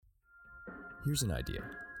Here's an idea.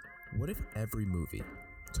 What if every movie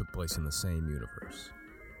took place in the same universe?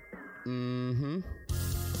 I'm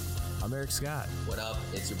Eric Scott. What up?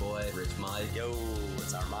 It's your boy, Rich Mike. Yo,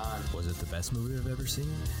 it's Armand. Was it the best movie I've ever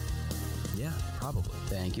seen? Yeah, probably.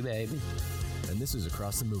 Thank you, baby. And this is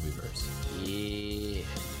Across the Movieverse. Yeah.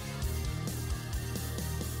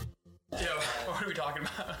 Yo, what are we talking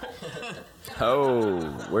about?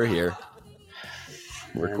 Oh, we're here.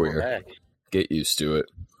 We're And queer. we're back. Get used to it.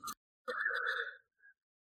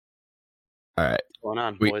 All right. What's going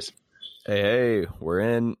on, We- boys? Hey, we're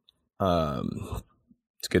in.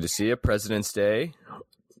 It's good to see you. President's Day.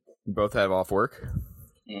 We both have off work.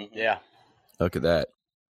 Yeah, Look at that.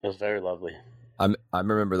 it was very lovely. I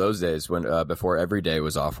remember those days when before every day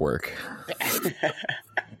was off work.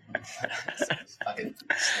 Fucking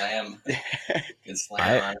slam. Good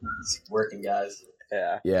slam on these working guys.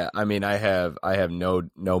 Yeah, Yeah, I mean, I have no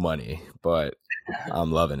money, but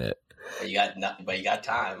I'm loving it. But you got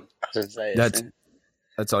time. I was gonna say,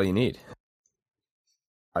 That's all you need.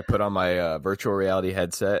 I put on my virtual reality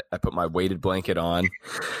headset. I put my weighted blanket on.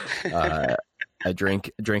 I drink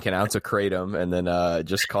an ounce of kratom, and then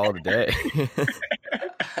just call it a day.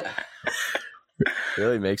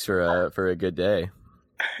 Really makes for a good day.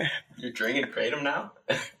 You're drinking kratom now?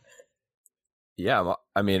 Yeah,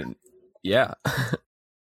 I mean, yeah.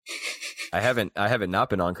 I haven't not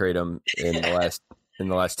been on kratom in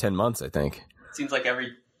the last 10 months, I think. Seems like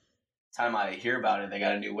every time I hear about it, they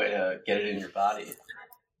got a new way to get it in your body.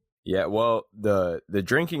 Yeah, well, the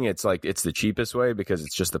drinking, it's the cheapest way because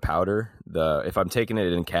it's just the powder. If I'm taking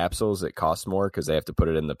it in capsules, it costs more because they have to put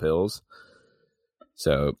it in the pills.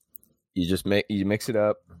 So you just mix it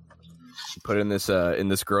up, you put it in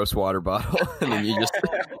this gross water bottle, and then you just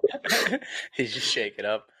you just shake it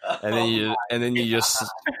up. and then you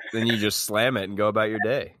just slam it and go about your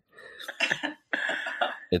day.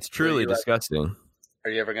 It's truly disgusting.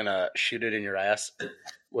 Are you ever gonna shoot it in your ass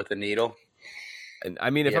with a needle? And I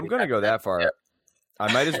mean, if Yeah, I'm going to go that far,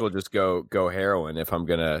 I might as well just go heroin if I'm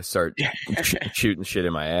going to start shooting shit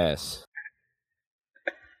in my ass.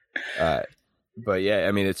 But yeah,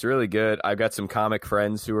 I mean, it's really good. I've got some comic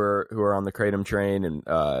friends who are on the kratom train, and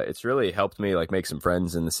it's really helped me like make some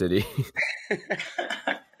friends in the city.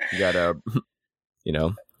 You got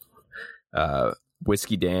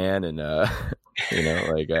Whiskey Dan and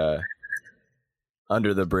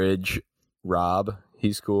Under the Bridge Rob.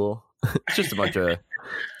 He's cool. It's just a bunch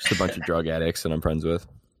of drug addicts that I'm friends with.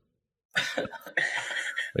 But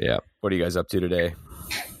yeah, what are you guys up to today?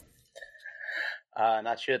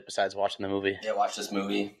 Not shit. Besides watching the movie. Yeah, watch this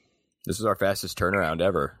movie. This is our fastest turnaround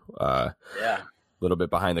ever. Yeah, A little bit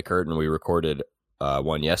behind the curtain. We recorded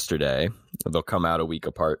one yesterday. They'll come out a week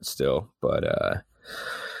apart still, but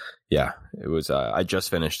yeah, it was. I just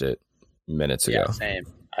finished it minutes ago. yeah, same.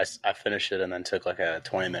 I finished it and then took like a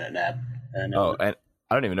 20-minute nap. And And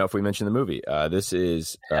I don't even know if we mentioned the movie. This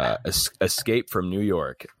is Escape from New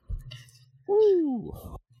York.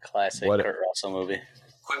 Woo! classic What a- Kurt Russell movie.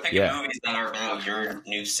 Quit picking Yeah. movies that are about your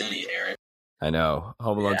new city, Eric. I know.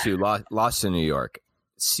 Home Alone 2, Lost in New York.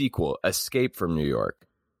 Sequel, Escape from New York.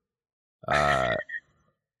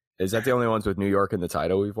 Is that the only ones with New York in the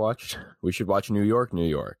title we've watched? We should watch New York, New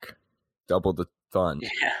York. Double the fun.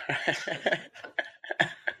 Yeah.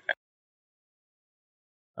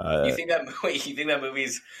 You think that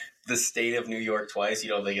movie's the state of New York twice? You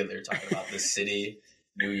don't think they're talking about the city,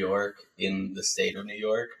 New York, in the state of New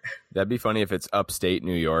York? That'd be funny if it's upstate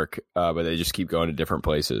New York, but they just keep going to different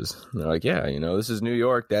places. They're like, yeah, this is New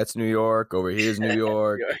York. That's New York. Over here's New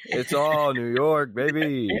York. It's all New York,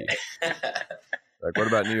 baby. Like, what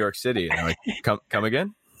about New York City? And they're like, come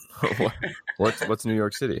again? What's New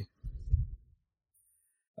York City?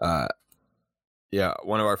 Yeah,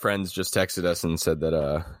 one of our friends just texted us and said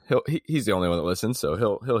that he's the only one that listens, so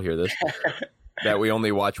he'll hear this. That we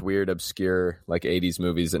only watch weird, obscure, like 80s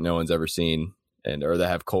movies that no one's ever seen, or that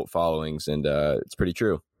have cult followings, and it's pretty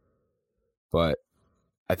true. But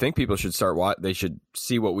I think people should they should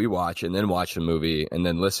see what we watch and then watch the movie and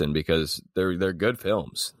then listen, because they're good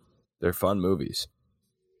films. They're fun movies.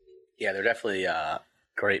 Yeah, they're definitely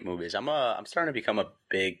great movies. I'm starting to become a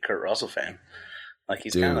big Kurt Russell fan. Like,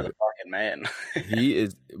 he's kind of the fucking man. He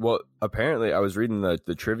is. Well, apparently I was reading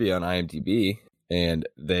the trivia on IMDb, and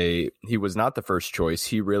he was not the first choice.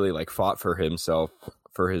 He really like fought for himself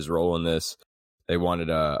for his role in this. They wanted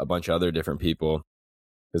a bunch of other different people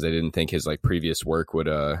because they didn't think his like previous work would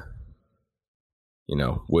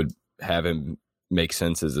have him make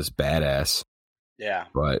sense as this badass. Yeah,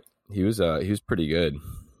 But he was pretty good.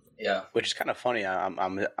 Yeah. which is kind of funny. I'm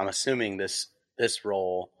assuming this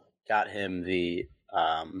role got him the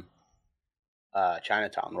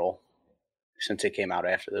Chinatown role. since it came out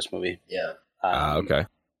after this movie. Yeah. Okay.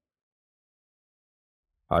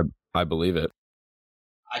 I believe it.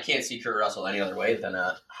 I can't see Kurt Russell any other way than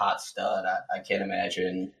a hot stud. I can't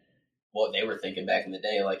imagine what they were thinking back in the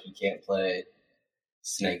day. Like, he can't play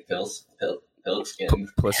Snake Plissken.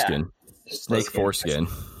 Plissken. Yeah. Snake Foreskin.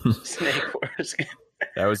 Snake Foreskin.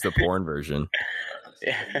 That was the porn version.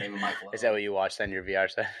 Yeah. Is that what you watched on your VR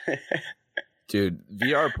set? Dude,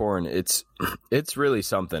 VR porn, it's really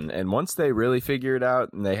something. And once they really figure it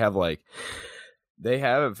out, and they have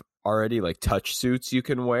already like touch suits you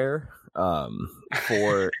can wear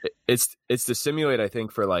for it's to simulate, I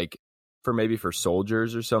think, for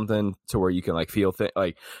soldiers or something, to where you can like feel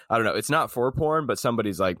like, I don't know, it's not for porn, but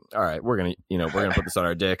somebody's like, all right, we're gonna put this on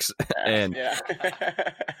our dicks. And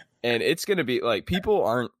and it's gonna be like, people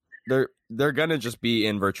aren't, they're gonna just be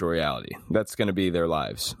in virtual reality. That's gonna be their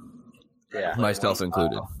lives. Yeah, myself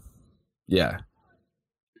included. Yeah.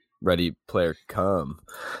 Ready Player Come.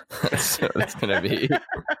 So that's gonna be.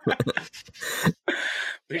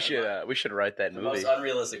 We should write that movie. The most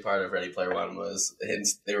unrealistic part of Ready Player One was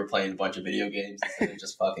they were playing a bunch of video games instead of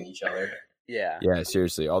just fucking each other. Yeah. Yeah,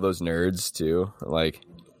 seriously, all those nerds too. Like,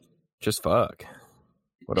 just fuck.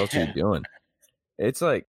 What else are you doing? It's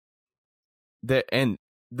like the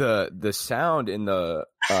sound in the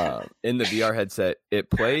VR headset, it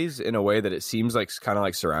plays in a way that it seems like kind of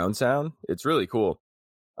like surround sound. It's really cool.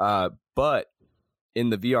 But in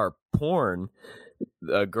the VR porn,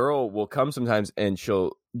 a girl will come sometimes and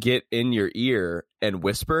she'll get in your ear and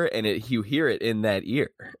whisper, and you hear it in that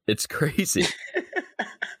ear. It's crazy.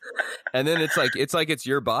 And then it's like it's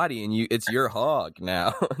your body, and it's your hog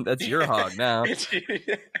now. That's your hog now. You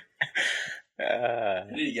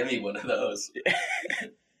need to give me one of those.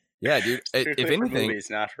 Yeah, dude. If anything, it's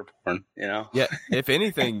not for porn, Yeah, if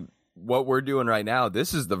anything, what we're doing right now,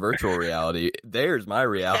 this is the virtual reality. There's my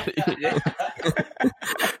reality.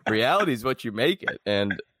 Reality is what you make it,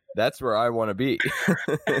 and that's where I want to be.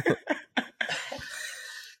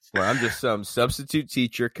 Where I'm just some substitute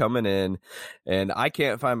teacher coming in, and I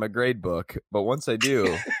can't find my grade book, but once I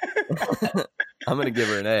do, I'm going to give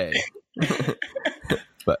her an A.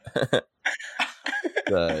 But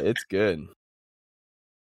it's good.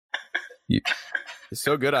 It's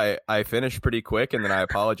so good. I finished pretty quick, and then I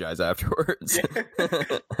apologize afterwards.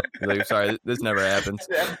 Like, sorry, this never happens.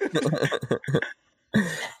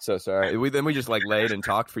 So sorry. We just like laid and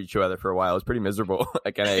talked for each other for a while. It was pretty miserable.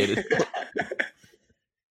 I kind of hated it.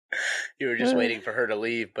 You were just waiting for her to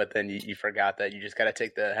leave, but then you forgot that you just got to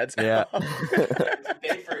take the headset off.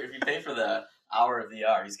 If you pay for the hour of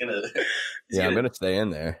VR, I'm gonna stay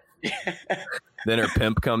in there. Then her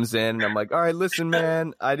pimp comes in, and I'm like, all right, listen,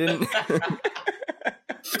 man, I didn't.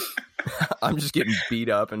 I'm just getting beat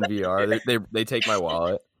up in VR. They take my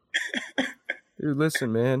wallet. Dude,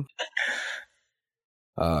 listen, man.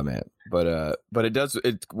 Oh man, but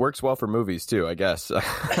it works well for movies too, I guess.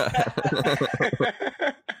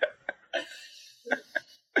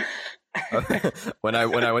 When I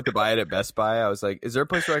went to buy it at Best Buy, I was like, is there a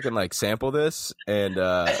place where I can like sample this? And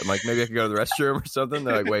I'm like, maybe I could go to the restroom or something.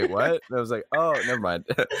 They're like, wait, what? And I was like, oh, never mind.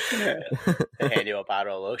 They hand you a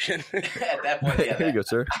bottle of lotion. At that point, yeah. Here you go,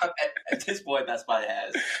 sir. At this point, Best Buy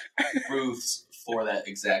has booths for that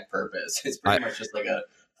exact purpose. It's pretty much just like a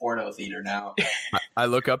porno theater now. I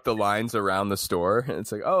look up the lines around the store, and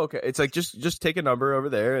it's like, oh, okay. It's like, just take a number over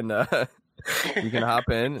there, and you can hop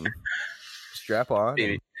in and strap on.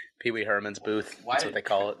 Pee Wee Herman's booth. That's what they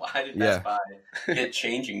call it. Why did Best Buy get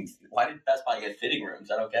changing? Why did Best Buy get fitting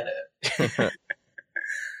rooms? I don't get it.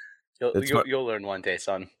 You'll learn one day,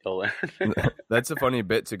 son. You'll learn. That's a funny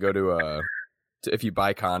bit to go to if you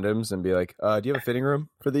buy condoms and be like, do you have a fitting room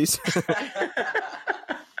for these? You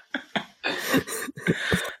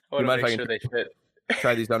mind if I can they fit?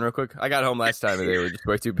 Try these on real quick? I got home last time and they were just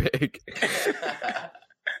way too big.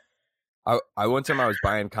 One time I was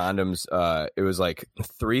buying condoms. It was like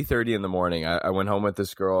 3:30 in the morning. I went home with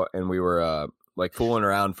this girl, and we were like fooling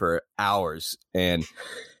around for hours. And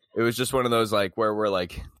it was just one of those like where we're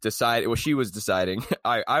like decide. Well, she was deciding.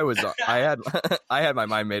 I had my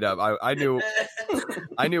mind made up. I knew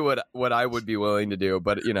what I would be willing to do.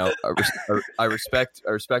 But I respect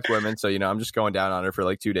women. So I'm just going down on her for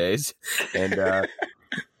like 2 days, and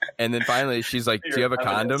then finally she's like, "Do you have a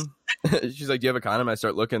condom?" She's like, "Do you have a condom?" I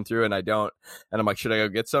start looking through, and I don't. And I'm like, "Should I go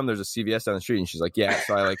get some?" There's a CVS down the street, and she's like, "Yeah."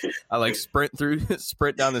 So I sprint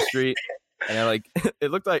down the street, and it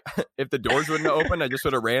looked like if the doors wouldn't have opened, I just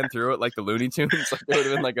would have ran through it like the Looney Tunes. Like it would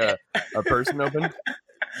have been like a person open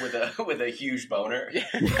with a huge boner.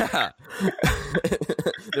 Yeah.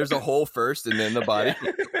 There's a hole first, and then the body,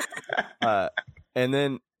 and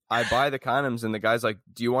then I buy the condoms, and the guy's like,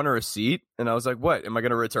 "Do you want a receipt?" And I was like, "What? Am I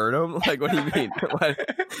going to return them? Like, what do you mean?"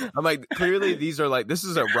 I'm like, "Clearly, these are like, this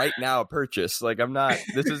is a right now purchase. Like,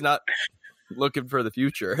 this is not looking for the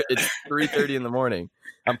future. It's 3:30 in the morning.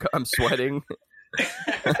 I'm sweating."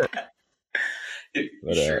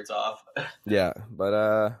 Shirts off. Yeah, but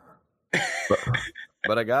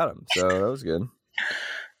I got him, so that was good.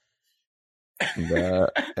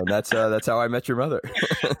 And that's how I met your mother.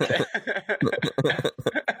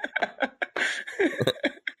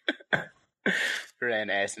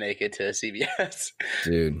 Ran ass naked to CBS.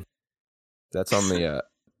 Dude, that's on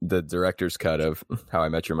the director's cut of How I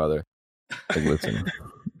Met Your Mother. Like, listen,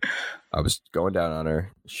 I was going down on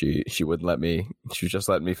her. She wouldn't let me. She was just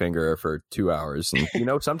letting me finger her for 2 hours. And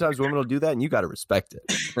sometimes women will do that, and you got to respect it.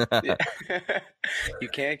 You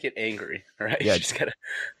can't get angry, right? Yeah, you just gotta.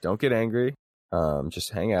 Don't get angry.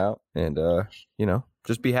 Just hang out, and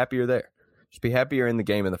just be happy you're there. Just be happy you're in the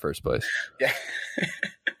game in the first place. Yeah.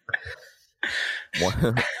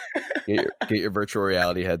 Get your virtual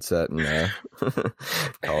reality headset and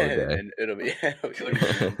call it a day. And it'll be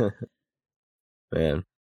good. Man.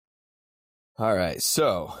 All right,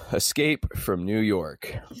 so Escape from New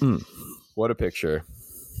York. What a picture.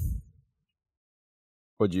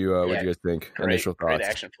 What'd you guys think? Initial thoughts. Great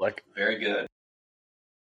action flick. Very good.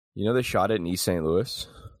 They shot it in East St. Louis.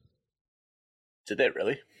 Did they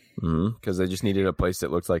really? Because they just needed a place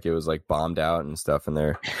that looked like it was like bombed out and stuff in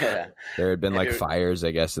there. Yeah. There had been like fires,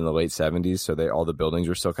 I guess, in the late 70s, so all the buildings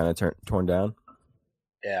were still kind of torn down.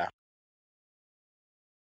 Yeah.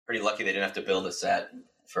 Pretty lucky they didn't have to build a set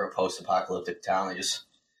for a post-apocalyptic town. They just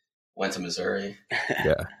went to Missouri.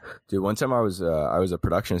 Yeah, dude. One time I was a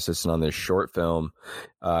production assistant on this short film,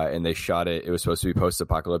 and they shot it. It was supposed to be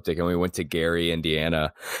post-apocalyptic, and we went to Gary,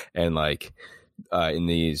 Indiana, and like in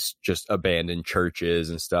these just abandoned churches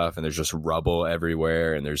and stuff, and there's just rubble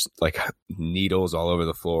everywhere, and there's like needles all over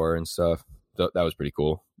the floor and stuff. That was pretty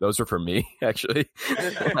cool. Those were for me, actually.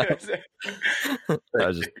 The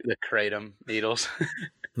kratom needles.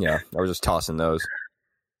 Yeah, I was just tossing those.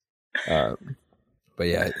 But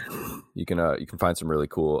yeah, you can find some really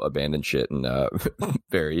cool abandoned shit in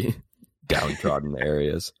very downtrodden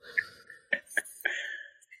areas.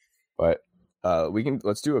 But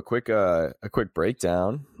let's do a quick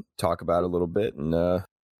breakdown, talk about it a little bit, and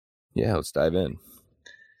let's dive in.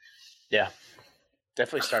 Yeah,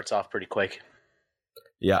 definitely starts off pretty quick.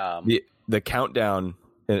 Yeah, the countdown,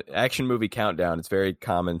 action movie countdown. It's a very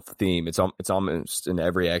common theme. It's almost in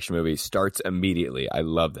every action movie. Starts immediately. I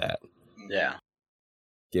love that. Yeah.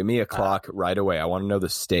 Give me a clock right away. I want to know the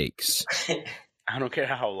stakes. I don't care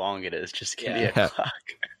how long it is. Just give me a clock.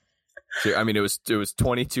 I mean, it was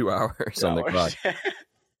 22 hours on the clock.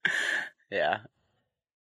 Yeah.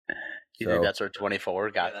 You think that's where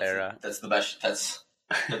 24 got there? That's the best. That's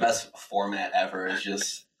the best format ever. Is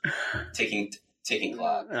just taking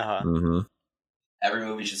clock. Uh-huh. Mm-hmm. Every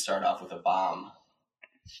movie should start off with a bomb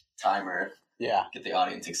timer. Yeah. Get the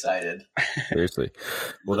audience excited. Seriously.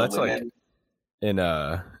 Well, that's women. Like in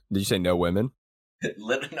did you say No Women?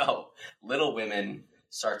 Little Women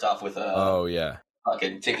starts off with a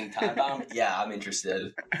fucking ticking time bomb. Yeah, I'm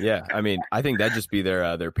interested. Yeah, I mean, I think that'd just be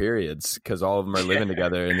their periods, because all of them are living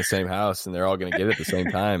together in the same house and they're all going to get it at the same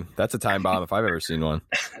time. That's a time bomb if I've ever seen one.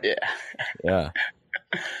 Yeah.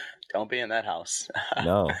 Don't be in that house.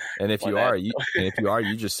 No, and if you are,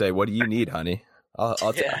 you just say, "What do you need, honey?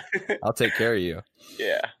 I'll take care of you."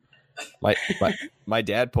 Yeah. My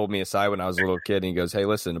dad pulled me aside when I was a little kid, and he goes, "Hey,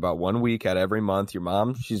 listen, about 1 week out of every month, your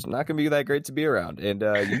mom, she's not going to be that great to be around, and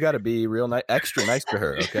you got to be extra nice to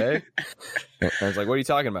her, okay?" And I was like, "What are you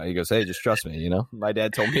talking about?" He goes, "Hey, just trust me, My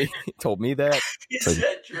dad told me that." Is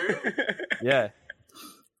that true? Yeah.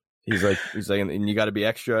 He's like, and you got to be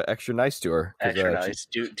extra nice to her. Extra nice.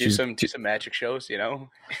 Do some magic shows,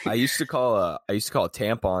 I used to call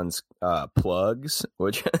tampons plugs,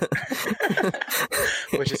 which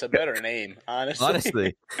is a better name, honestly.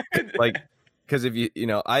 Honestly, like, because if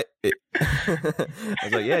I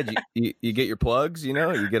was like, yeah, you get your plugs, you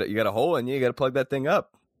got a hole in you got to plug that thing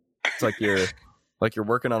up. It's like you're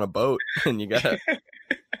working on a boat and you gotta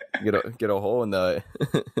get a hole in the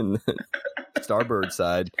starboard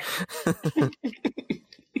side.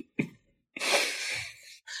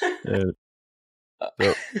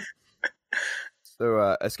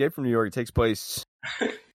 So Escape from New York takes place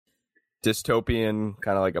dystopian,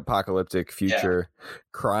 kind of like apocalyptic future. Yeah.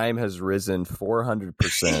 Crime has risen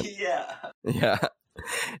 400%. Yeah.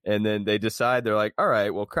 And then they decide, they're like, all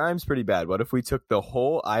right, well, crime's pretty bad. What if we took the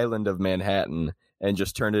whole island of Manhattan and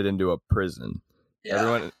just turned it into a prison?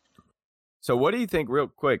 Yeah. So what do you think, real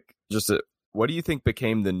quick, what do you think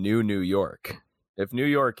became the new New York? If New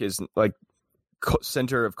York is like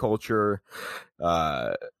center of culture,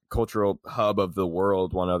 cultural hub of the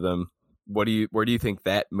world, one of them, where do you think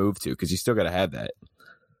that moved to? Because you still got to have that.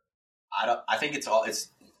 I think it's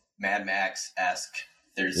Mad Max-esque.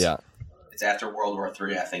 It's after World War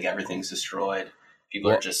III. I think everything's destroyed.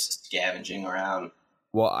 People are just scavenging around.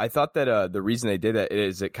 Well, I thought that the reason they did that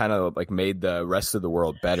is it kind of like made the rest of the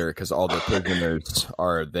world better because all the prisoners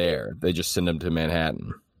are there. They just send them to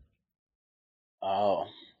Manhattan. Oh,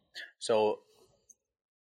 so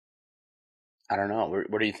I don't know.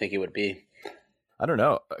 Where do you think it would be? I don't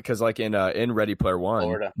know, because like in Ready Player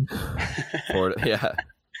One, Florida, yeah,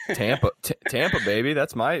 Tampa, baby,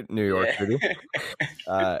 that's my New York city.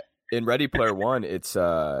 In Ready Player One, it's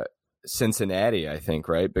Cincinnati, I think,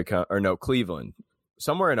 right? Cleveland,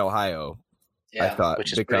 somewhere in Ohio. Yeah, I thought,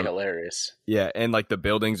 which is pretty hilarious. Yeah, and like the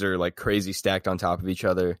buildings are like crazy stacked on top of each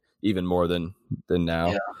other, even more than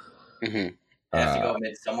now. Yeah, have to go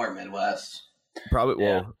somewhere Midwest. Probably.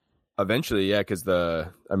 Yeah. Well, eventually, yeah, because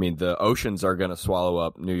the oceans are gonna swallow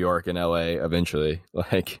up New York and LA eventually.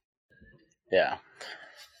 Like, yeah,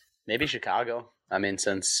 maybe Chicago. I mean,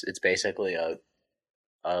 since it's basically a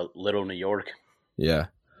little New York. Yeah,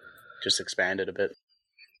 just expanded a bit.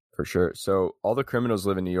 For sure. So all the criminals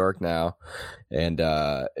live in New York now, and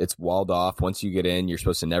it's walled off. Once you get in, you're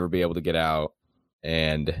supposed to never be able to get out.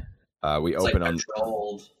 And it's open like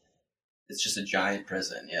controlled. It's just a giant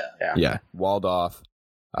prison. Yeah. Walled off.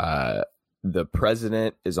 The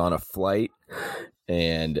president is on a flight,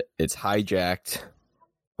 and it's hijacked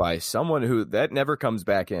by someone who that never comes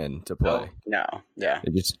back in to play. No. Yeah.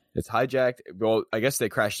 It's hijacked. Well, I guess they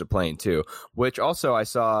crashed a plane too, which also I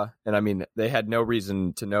saw, and I mean, they had no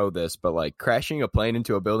reason to know this, but like crashing a plane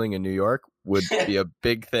into a building in New York would be a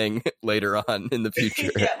big thing later on in the future.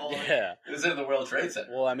 It was in the World Trade Center.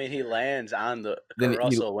 Well, I mean, he lands on the,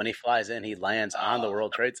 when he flies in, he lands on the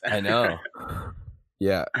World Trade Center. I know.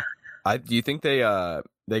 Yeah. Do you think they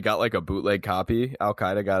got like a bootleg copy? Al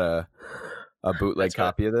Qaeda got a bootleg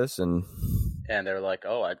copy of this, and they're like,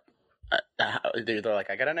 "Oh, they're like,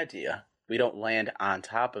 I got an idea. We don't land on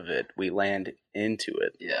top of it; we land into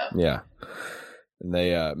it." Yeah. And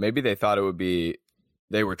they maybe they thought it would be.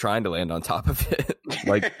 They were trying to land on top of it,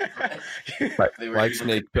 like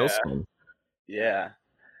Snake Plissken. Yeah.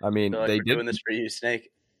 I mean, like, they did doing this for you, Snake.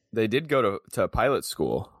 They did go to pilot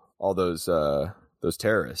school. All those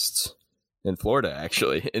terrorists in Florida,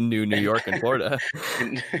 actually, in New York and Florida.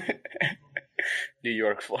 New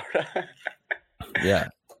York, Florida. Yeah.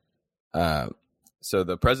 So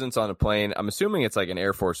the president's on a plane. I'm assuming it's like an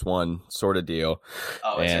Air Force One sort of deal.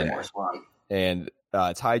 Oh, it's Air Force One. And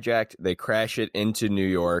it's hijacked. They crash it into New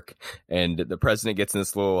York, and the president gets in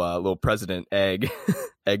this little president egg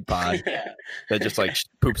pod that just like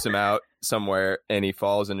poops him out somewhere, and he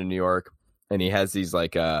falls into New York, and he has these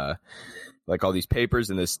like all these papers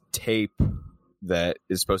and this tape that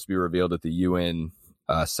is supposed to be revealed at the UN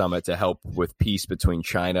summit to help with peace between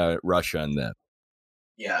China, Russia, and them.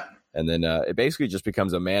 Yeah. And then it basically just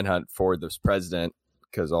becomes a manhunt for this president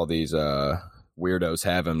because all these weirdos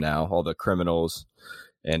have him now, all the criminals,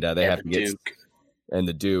 and they have to get Duke. And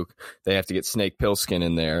the Duke. They have to get Snake Plissken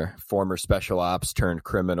in there, former special ops turned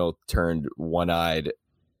criminal turned one-eyed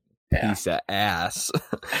piece of ass.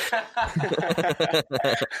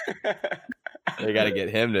 They got to get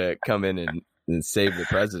him to come in and save the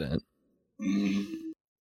president. Bang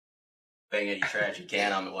any trash you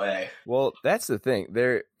can on the way. Well, that's the thing.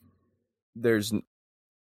 There's,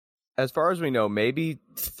 as far as we know, maybe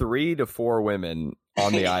 3 to 4 women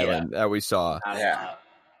on the island that we saw. Yeah.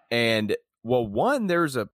 And one,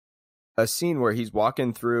 there's a scene where he's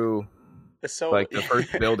walking through the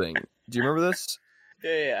first building. Do you remember this?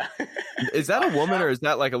 Yeah. Is that a woman or is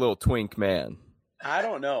that like a little twink man? I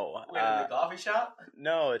don't know. Wait, in the coffee shop?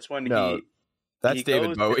 No, it's when that's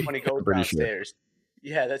David Bowie. When he goes downstairs. Sure.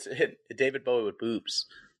 Yeah, that's it. David Bowie with boobs.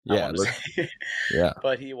 Yeah, yeah.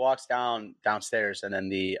 But he walks downstairs, and then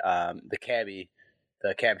the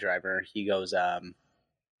cab driver, he goes,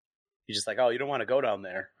 he's just like, "Oh, you don't want to go down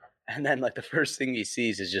there." And then like the first thing he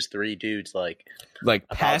sees is just 3 dudes like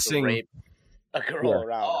passing rape a girl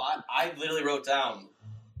around. Oh, I literally wrote down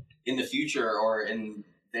in the future or in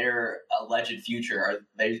their alleged future, are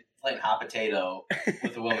they playing hot potato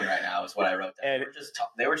with a woman right now? Is what I wrote down. And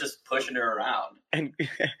they were just pushing her around,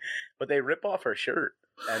 but they rip off her shirt,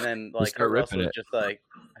 and then like her Russell was just like,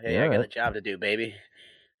 "Hey, I got a job to do, baby.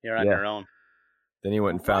 You're on your own." Then he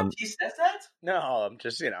went and found. He says that? No, I'm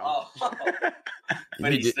just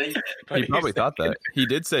But he probably thought that. He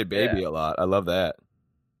did say "baby" a lot. I love that.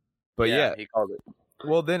 But he called it.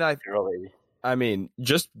 Well, then girl baby. I mean,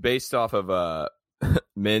 just based off of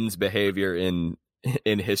men's behavior in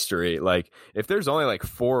in history. Like, if there's only like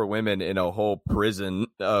 4 women in a whole prison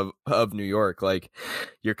of New York, like,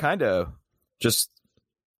 you're kind of just,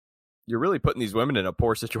 you're really putting these women in a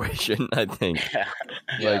poor situation, I think.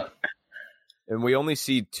 Yeah. Like, and we only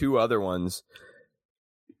see 2 other ones.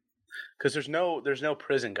 Because there's no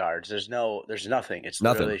prison guards. There's nothing. It's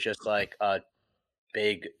Nothing. literally just like a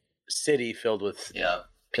big city filled with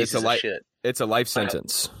pieces of shit. It's a life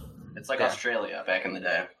sentence. It's like Australia back in the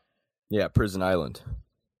day. Yeah, Prison Island.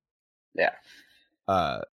 Yeah.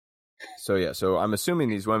 So I'm assuming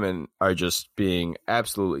these women are just being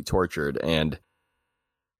absolutely tortured, and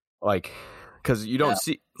like, because you don't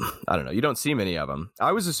see, I don't know, you don't see many of them.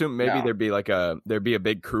 I was assuming maybe there'd be a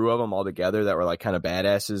big crew of them all together that were like kind of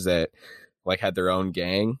badasses that like had their own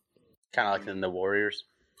gang, kind of like in the Warriors.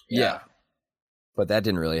 Yeah, but that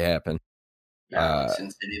didn't really happen.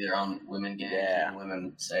 Sin City, their own women gang, keeping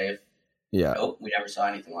women safe. Yeah. Nope, we never saw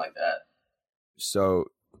anything like that. So,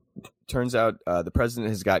 turns out the president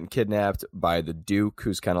has gotten kidnapped by the Duke,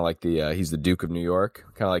 who's kind of like he's the Duke of New York,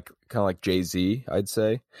 kind of like Jay-Z, I'd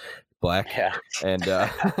say, black. Yeah. And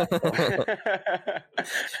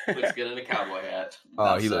looks good in a cowboy hat.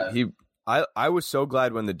 I was so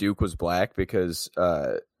glad when the Duke was black, because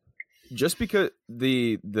just because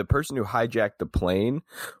the person who hijacked the plane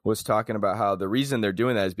was talking about how the reason they're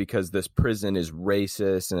doing that is because this prison is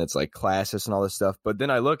racist and it's like classist and all this stuff. But then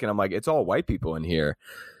I look and I'm like, it's all white people in here.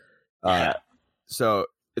 So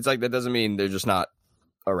it's like, that doesn't mean they're just not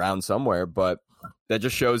around somewhere, but that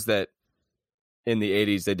just shows that in the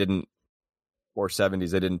 80s or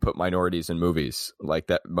 70s, they didn't put minorities in movies like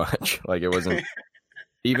that much. Like, it wasn't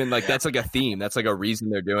even like, that's like a theme. That's like a reason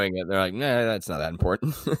they're doing it. They're like, nah, that's not that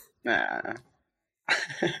important. Nah.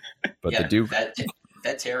 But the Duke,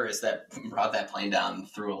 that terrorist that brought that plane down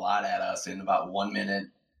threw a lot at us in about 1 minute.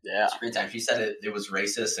 Yeah. Screen time. She said it was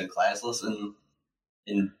racist and classless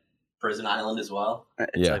in Prison Island as well.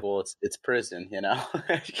 It's like, well, it's prison, you know.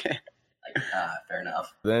 Fair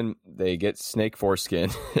enough. Then they get Snake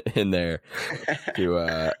Foreskin in there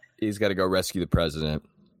to he's got to go rescue the president,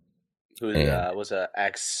 who was a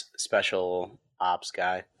ex special ops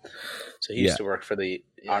guy. So he used to work for the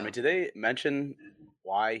army. Did they mention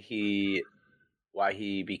why he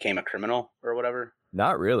became a criminal or whatever?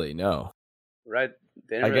 Not really, no. Right?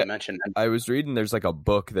 They didn't really mention that. I was reading there's like a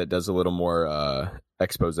book that does a little more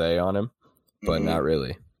expose on him, but not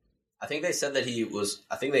really. I think they said that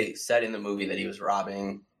they said in the movie that he was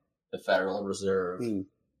robbing the Federal Reserve.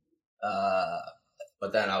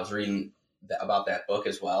 But then I was reading about that book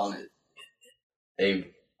as well, and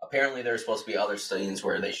apparently there's supposed to be other scenes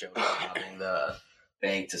where they showed him robbing the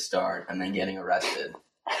bank to start and then getting arrested.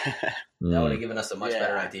 That would have given us a much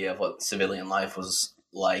better idea of what civilian life was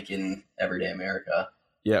like in everyday America.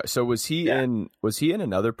 Yeah. So was he in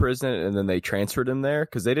another prison and then they transferred him there?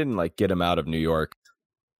 Because they didn't like get him out of New York,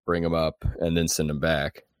 bring him up, and then send him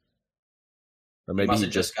back. Or maybe he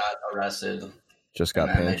just got arrested. Just got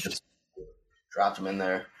pinched. They just dropped him in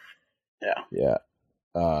there. Yeah.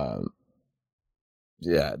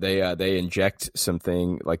 Yeah. They inject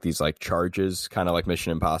something like these like charges, kind of like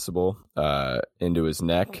Mission Impossible, into his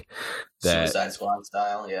neck. Suicide Squad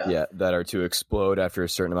style. Yeah. That are to explode after a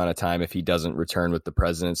certain amount of time if he doesn't return with the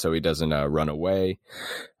president, so he doesn't run away.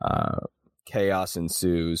 Chaos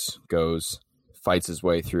ensues. Fights his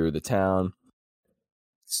way through the town,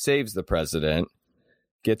 saves the president,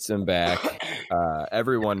 gets him back.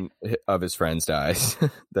 Everyone of his friends dies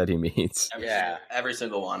that he meets. Every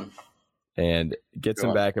single one. And gets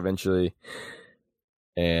him back eventually.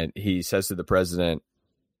 And he says to the president,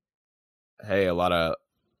 hey, a lot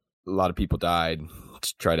of people died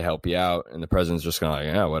to try to help you out. And the president's just kind of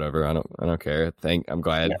like, yeah, whatever. I don't care. I'm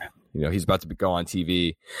glad. Yeah. He's about to go on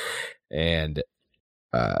TV and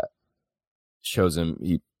shows him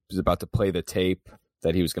he was about to play the tape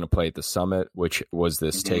that he was going to play at the summit, which was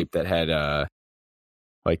this tape that had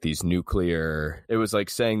like these nuclear, it was like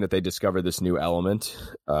saying that they discovered this new element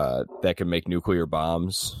that could make nuclear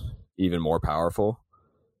bombs even more powerful.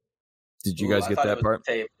 Did you guys get that part?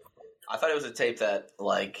 I thought it was a tape that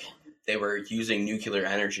like they were using nuclear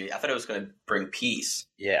energy. I thought it was going to bring peace.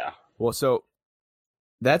 Yeah. Well, so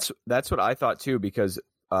that's what I thought too, because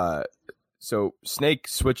so Snake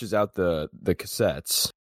switches out the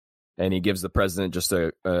cassettes and he gives the president just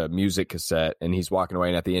a music cassette, and he's walking away,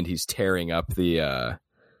 and at the end he's tearing up the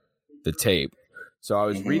tape. So I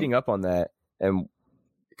was reading up on that, and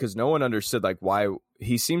because no one understood like why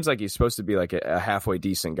he seems like he's supposed to be like a halfway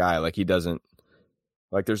decent guy. Like he doesn't,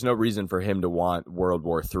 like there's no reason for him to want World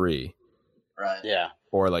War III. Right. Yeah.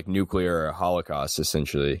 Or like nuclear or Holocaust,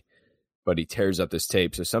 essentially. but he tears up this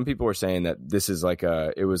tape. So some people were saying that this is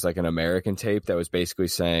it was like an American tape that was basically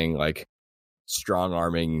saying like strong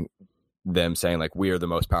arming them, saying like we are the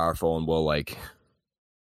most powerful and we'll like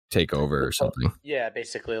take over or something. Yeah,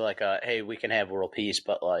 basically like hey, we can have world peace,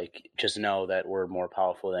 but like just know that we're more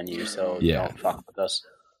powerful than you, so don't fuck with us.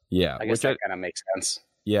 Yeah, I guess that kind of makes sense.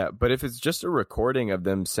 Yeah, but if it's just a recording of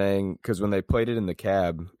them saying, because when they played it in the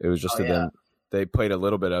cab, it was just them. They played a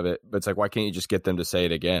little bit of it, but it's like, why can't you just get them to say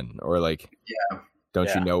it again? Or like,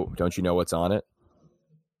 don't you know what's on it?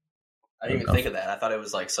 I didn't even think of that. I thought it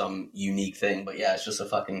was like some unique thing, but yeah, it's just a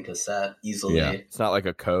fucking cassette easily. Yeah, it's not like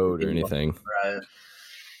a code or anything. Right.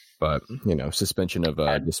 But, suspension of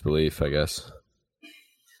disbelief, I guess.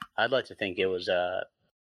 I'd like to think it was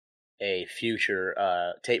a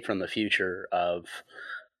future tape from the future of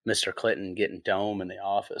Mr. Clinton getting dome in the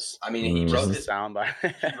office. I mean, he wrote this soundbite.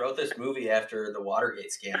 He wrote this movie after the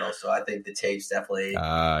Watergate scandal, so I think the tapes definitely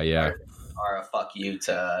are a fuck you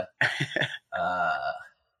to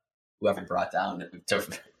whoever brought down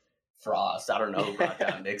to Frost. I don't know who brought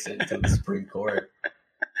down Nixon to the Supreme Court.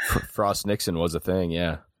 Frost Nixon was a thing,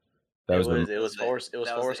 yeah. It was Forrest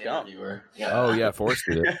Gump. Yeah. Oh yeah, Forrest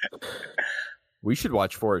did it. We should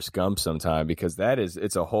watch Forrest Gump sometime because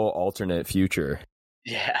it's a whole alternate future.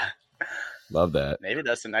 Yeah. Love that. Maybe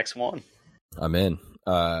that's the next one. I'm in.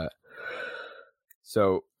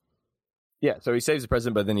 So he saves the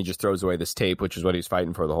president, but then he just throws away this tape, which is what he's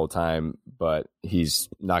fighting for the whole time. But he's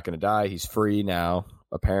not going to die. He's free now,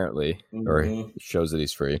 apparently, or it shows that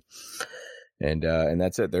he's free. And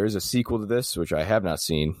that's it. There is a sequel to this, which I have not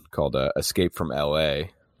seen, called Escape from L.A.,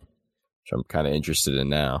 which I'm kind of interested in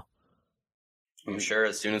now. I'm sure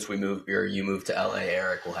as soon as you move to LA,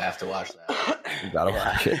 Eric, we'll have to watch that. We gotta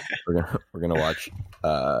watch it. We're gonna watch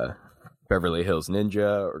Beverly Hills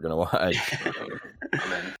Ninja. We're gonna watch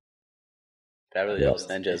Beverly Hills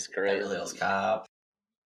Ninja is great. Beverly Hills Cop.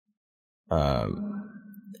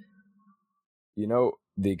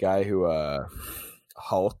 The guy who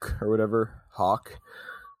Hulk or whatever, Hawk,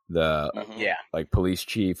 the like police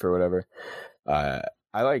chief or whatever.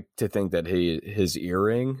 I like to think that his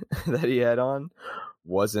earring that he had on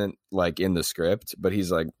wasn't like in the script, but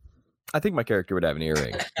he's like, I think my character would have an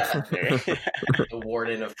earring. The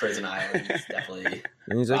warden of Prison Island is definitely.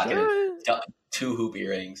 And he's like, 2 hoop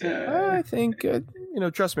earrings. I think,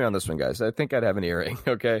 trust me on this one, guys. I think I'd have an earring.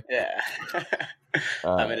 Okay. Yeah.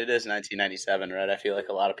 I mean, it is 1997, right? I feel like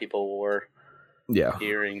a lot of people wore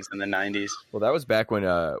earrings in the 90s. Well, that was back when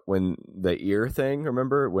the ear thing.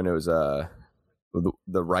 Remember when it was the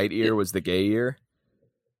right ear was the gay ear?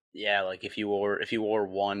 Yeah, like if you wore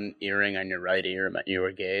one earring on your right ear, it meant you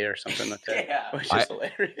were gay or something like that. Yeah, which is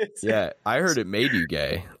hilarious. Yeah, I heard it made you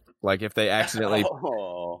gay. Like if they accidentally,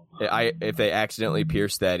 if they accidentally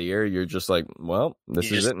pierce that ear, you're just like, well,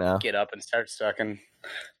 this is it now. Get up and start sucking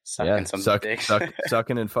some dick,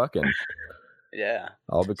 sucking and fucking. Yeah,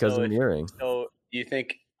 all because of an earring. So you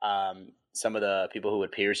think some of the people who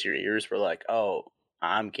would pierce your ears were like, oh,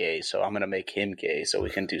 I'm gay, so I'm gonna make him gay, so we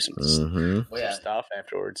can do some stuff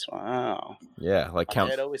afterwards. Wow. Yeah, like my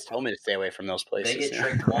dad always told me to stay away from those places. They get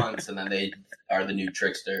tricked once, and then they are the new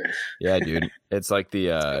tricksters. Yeah, dude, it's like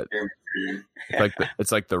the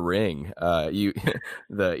it's like the Ring.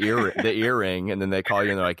 The earring, and then they call you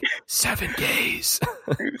and they're like 7 gays.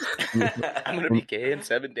 I'm gonna be gay in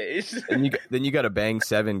 7 days. And then you got to bang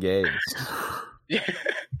 7 gays. Yeah.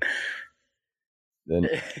 Then,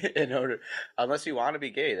 unless you want to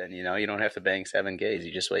be gay, then you don't have to bang 7 gays.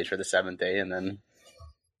 You just wait for the 7th day and then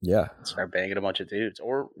start banging a bunch of dudes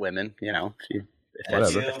or women.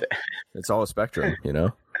 Whatever. It's all a spectrum,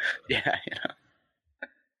 Yeah,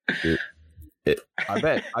 Dude, I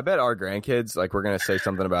bet our grandkids, like, we're gonna say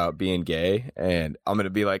something about being gay, and I'm gonna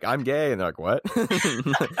be like, I'm gay, and they're like, what?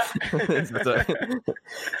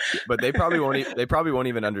 But they probably won't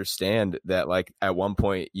even understand that, like, at one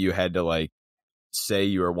point you had to like say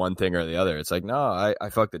you were one thing or the other. It's like, no, I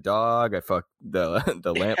fucked the dog, I fucked the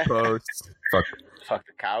lamppost, fuck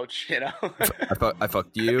the couch, I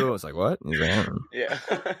fucked you. I was like, what? He's like, yeah.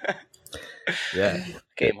 Yeah.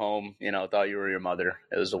 Came home, thought you were your mother.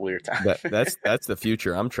 It was a weird time. That's the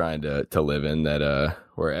future I'm trying to live in, that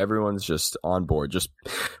where everyone's just on board. Just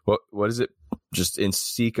what is it? Just in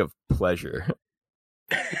seek of pleasure.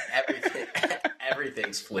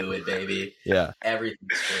 Everything's fluid, baby. Yeah.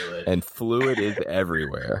 Everything's fluid. And fluid is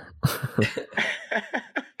everywhere.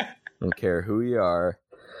 Don't care who you are.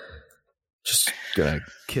 Just gonna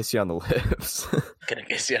kiss you on the lips. Gonna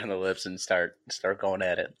kiss you on the lips and start going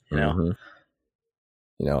at it. Mm-hmm.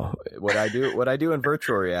 What I do in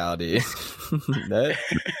virtual reality.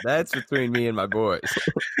 That's between me and my boys.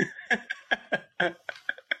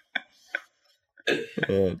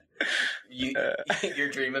 Your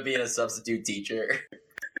dream of being a substitute teacher.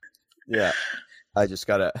 Yeah, I just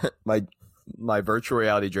gotta my virtual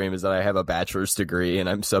reality dream is that I have a bachelor's degree and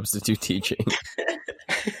I'm substitute teaching.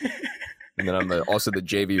 And then I'm also the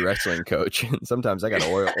JV wrestling coach. And sometimes I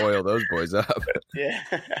gotta oil those boys up. Yeah,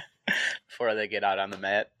 before they get out on the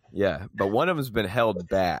mat. Yeah, but one of them's been held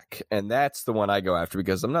back, and that's the one I go after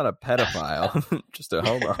because I'm not a pedophile, just a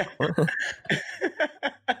homo.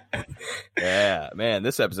 Yeah, man,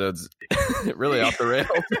 this episode's really off the rails.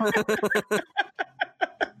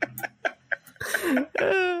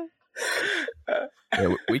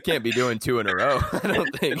 Yeah, we can't be doing 2 in a row, I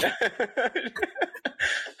don't think.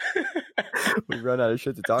 We run out of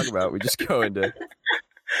shit to talk about. We just go into...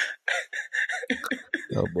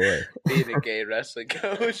 Oh, boy. Being a gay wrestling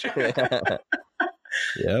coach. Yep.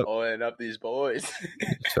 Oiling up these boys.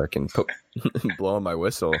 Just fucking blowing my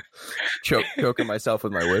whistle. Choking myself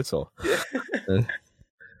with my whistle.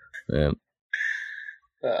 Yeah.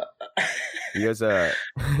 You guys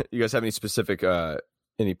have any specific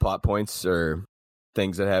any plot points or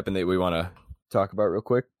things that happen that we want to talk about real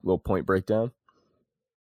quick? A little point breakdown.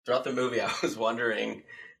 Throughout the movie, I was wondering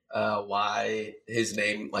why his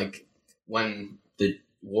name, like when the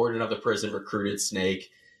warden of the prison recruited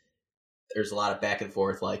Snake, there's a lot of back and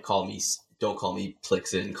forth, like don't call me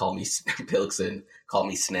Plixon, call me Pilkson, call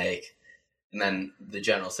me Snake. And then the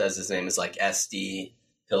general says his name is like SD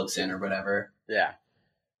Pilkson or whatever. Yeah.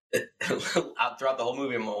 Throughout the whole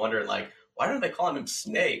movie, I'm wondering, like, why don't they call him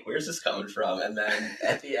Snake? Where's this coming from? And then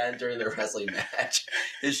at the end, during the wrestling match,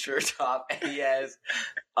 his shirt's off, and he has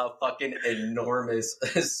a fucking enormous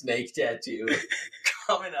snake tattoo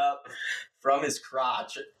coming up from his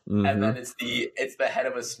crotch, and then it's the head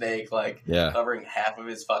of a snake, like covering half of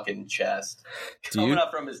his fucking chest, coming up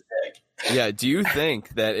from his dick. Yeah. Do you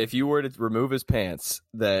think that if you were to remove his pants,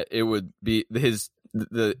 that it would be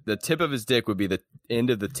the tip of his dick would be the end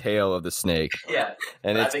of the tail of the snake? Yeah,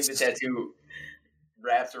 and I think the tattoo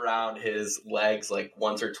wraps around his legs like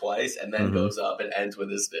once or twice, and then goes up and ends with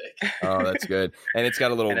his dick. Oh, that's good. And it's got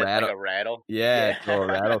a little rattle. Like a rattle. Yeah, a little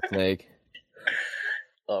rattlesnake.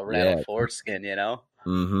 A little rattle foreskin, you know.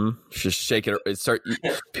 Just shake it.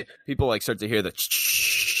 People like start to hear the.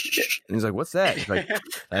 And he's like, "What's that?" He's like,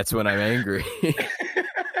 "That's when I'm angry."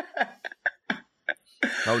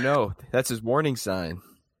 Oh no, that's his warning sign.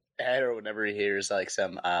 Or whenever he hears like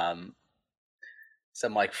some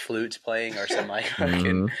like flutes playing or some like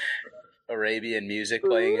fucking Arabian music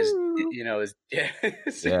playing, his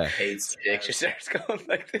dick just starts going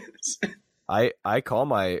like this. I call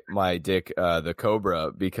my dick the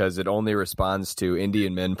Cobra because it only responds to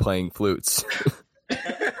Indian men playing flutes.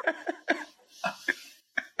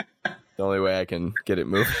 The only way I can get it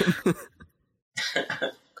moving.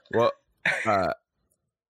 Well,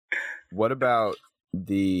 what about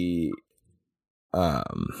the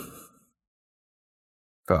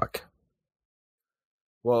fuck?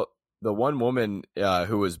 Well, the one woman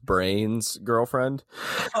who was Brain's girlfriend.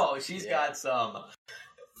 Oh, she's got some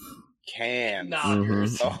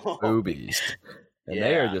knockers, boobies. And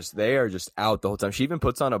they are just out the whole time. She even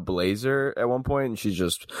puts on a blazer at one point, and she's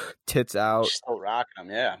just tits out. She's still rocking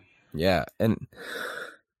them, yeah. Yeah, and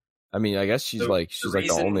I mean, I guess she's like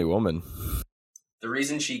the only woman. The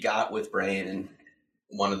reason she got with Brain, and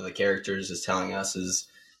one of the characters is telling us, is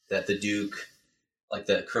that the Duke, like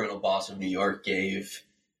the criminal boss of New York, gave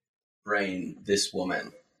Brain this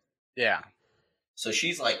woman. Yeah. So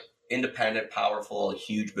she's like independent, powerful,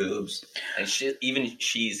 huge boobs, and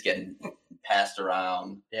she's getting passed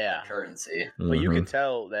around currency. But you can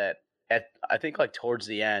tell that I think like towards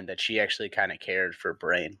the end that she actually kind of cared for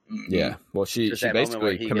Brain. Yeah. Well, she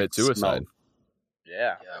basically committed suicide.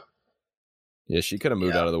 Yeah. Yeah, she could have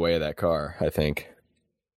moved out of the way of that car, I think.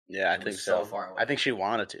 Yeah, I think so. I think she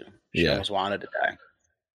wanted to. She almost wanted to die.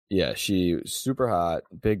 Yeah, she was super hot,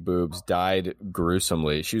 big boobs, died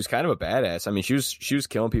gruesomely. She was kind of a badass. I mean, she was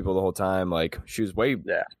killing people the whole time. Like she was way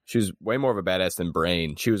more of a badass than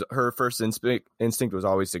Brain. Her first instinct was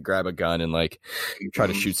always to grab a gun and like try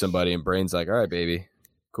to shoot somebody. And Brain's like, "All right, baby,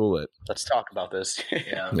 cool it. Let's talk about this."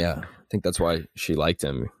 Yeah. I think that's why she liked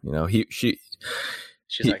him. You know,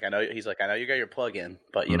 She's like, I know. He's like, I know you got your plug in,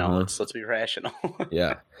 but you know, let's be rational.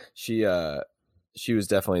 Yeah, she was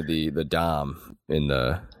definitely the dom in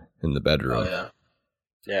the bedroom. Oh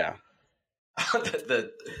yeah.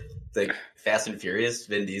 the Fast and Furious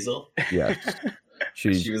Vin Diesel. Yeah, she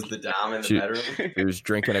was the dom in the bedroom. She was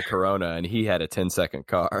drinking a Corona, and he had a 10-second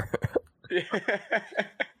car. That's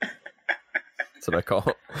what I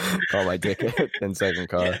call my dick a 10-second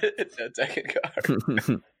car. Yeah, it's a 10-second car.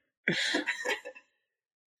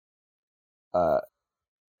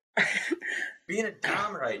 being a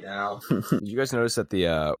dom right now. Did you guys notice that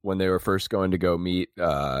the when they were first going to go meet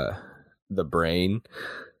the Brain,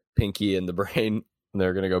 Pinky and the Brain, and they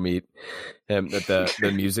were going to go meet him, that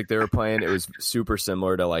the music they were playing, it was super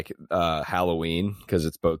similar to like Halloween, because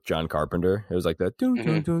it's both John Carpenter. It was like that.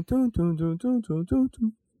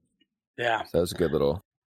 Yeah. So that was a good little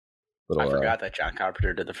I forgot that John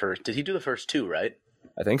Carpenter did the first. Did he do the first two, right?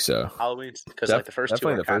 I think so. Halloween? Because like the first two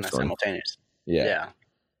are kind of simultaneous. Yeah.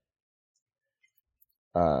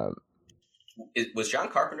 Was John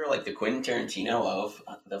Carpenter like the Quentin Tarantino of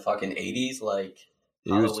the fucking 80s? Like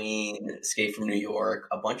Halloween, Escape from New York,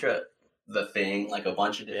 a bunch of The Thing, like a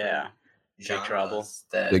bunch of different Big Trouble.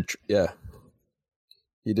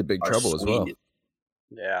 He did Big Trouble as well.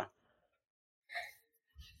 Yeah.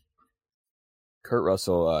 Kurt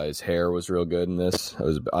Russell, his hair was real good in this.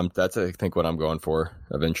 That's I think what I'm going for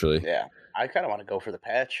eventually. Yeah, I kind of want to go for the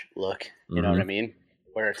patch look. You know what I mean?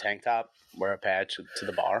 Wear a tank top, wear a patch to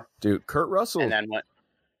the bar. Dude, Kurt Russell. And then what?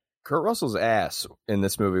 Kurt Russell's ass in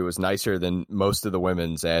this movie was nicer than most of the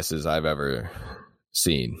women's asses I've ever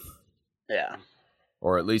seen. Yeah,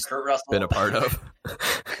 or at least Kurt Russell been a part of.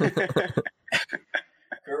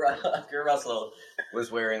 Kurt Russell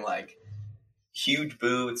was wearing like huge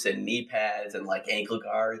boots and knee pads and like ankle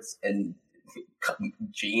guards and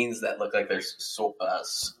jeans that look like they're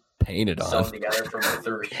painted on, sewn together from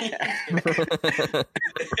 3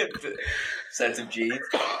 sets of jeans.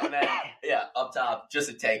 And then up top, just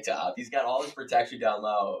a tank top. He's got all his protection down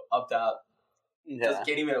low. Up top, just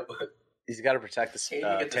can't even. He's got to protect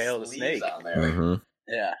the tail of the snake. On there.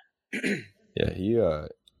 Yeah, yeah.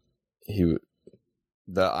 He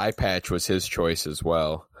the eye patch was his choice as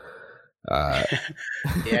well.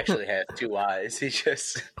 He actually had 2 eyes. He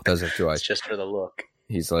just does have 2 eyes, just for the look.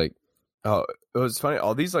 He's like, oh, it was funny.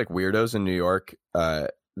 All these like weirdos in New York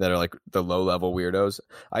that are like the low level weirdos.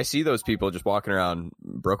 I see those people just walking around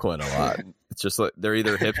Brooklyn a lot. It's just like they're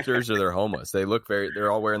either hipsters or they're homeless. They look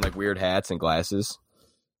they're all wearing like weird hats and glasses.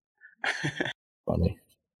 Funny.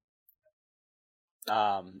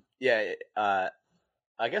 I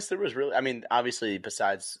guess there was really, I mean, obviously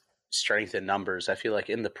besides strength in numbers, I feel like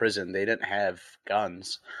in the prison they didn't have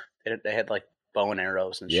guns. They had like bow and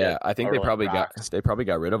arrows and shit. Yeah, I think they probably got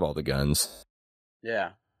rid of all the guns.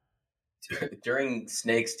 Yeah. During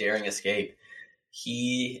Snake's daring escape,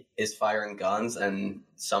 he is firing guns, and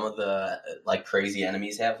some of the like crazy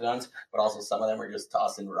enemies have guns, but also some of them are just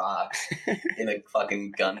tossing rocks in a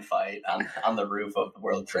fucking gunfight on the roof of the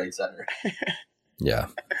World Trade Center. Yeah.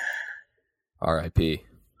 R.I.P.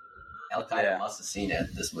 Al-Qaeda must have seen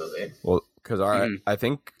it, this movie. Well, because I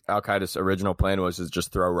think Al-Qaeda's original plan was to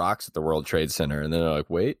just throw rocks at the World Trade Center, and then they're like,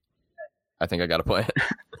 wait, I think I got a plan.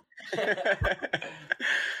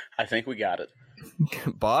 I think we got it.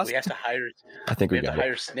 Boss? We have to hire. I think we have to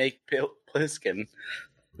hire Snake Plissken.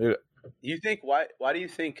 You think why do you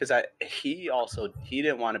think? Because he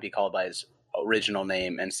didn't want to be called by his original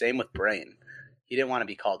name, and same with Brain. He didn't want to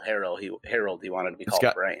be called Harold. He wanted to be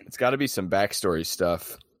called Brain. It's got to be some backstory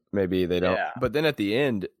stuff. Maybe they don't. Yeah. But then at the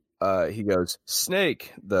end, he goes,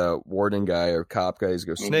 Snake, the warden guy or cop guy, he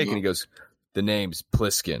goes, Snake, and he goes, the name's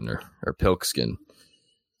Plissken or Pilkskin.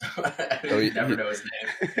 You never know his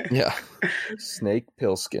name. Yeah. Snake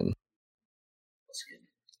Pilskin.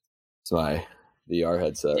 It's my VR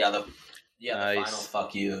headset. Yeah, the final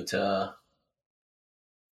fuck you to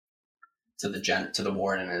the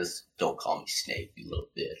warden is, don't call me Snake, you little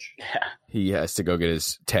bitch. Yeah. He has to go get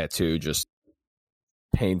his tattoo just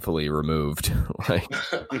painfully removed. Like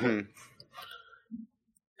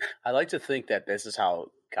I like to think that this is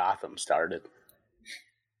how Gotham started.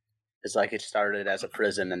 It's like it started as a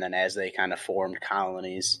prison, and then as they kind of formed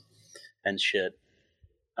colonies and shit,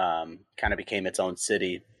 kind of became its own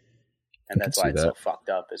city. And that's why it's so fucked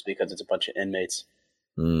up, is because it's a bunch of inmates.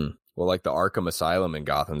 Well, like the Arkham Asylum in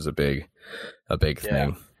Gotham's a big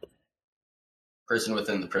thing. Prison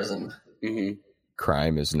within the prison. Mm-hmm.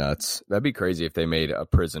 Crime is nuts. That'd be crazy if they made a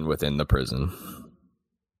prison within the prison.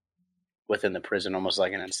 Within the prison, almost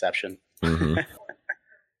like an Inception. Mm-hmm.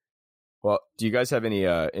 Well, do you guys have any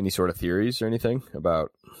sort of theories or anything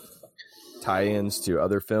about tie-ins to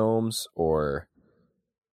other films or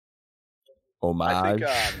homage?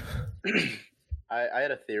 I think I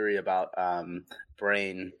had a theory about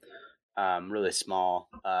Brain, really small.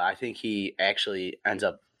 I think he actually ends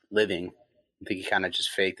up living. I think he kind of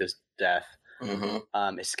just faked his death.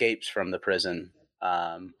 Mm-hmm. Escapes from the prison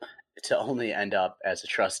to only end up as a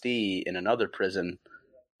trustee in another prison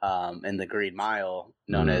in the Green Mile,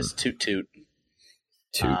 known as Toot Toot.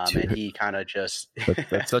 Toot Toot. And he kind of just...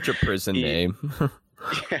 That's such a prison name. Yeah.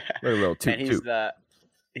 Like a little Toot and Toot.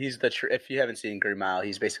 he's the if you haven't seen Green Mile,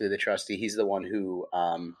 he's basically the trustee. He's the one who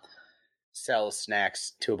sells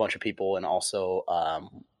snacks to a bunch of people, and also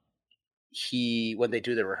when they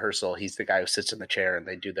do the rehearsal, he's the guy who sits in the chair and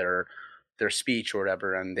they do their speech or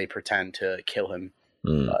whatever, and they pretend to kill him,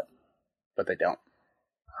 but they don't.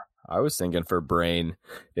 I was thinking for Brain,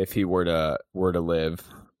 if he were to live,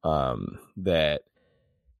 that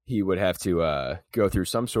he would have to go through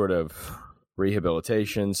some sort of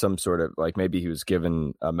rehabilitation, some sort of like maybe he was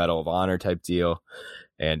given a Medal of Honor type deal,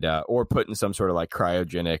 and or put in some sort of like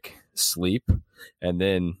cryogenic sleep, and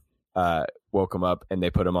then woke him up and they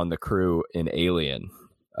put him on the crew in Alien.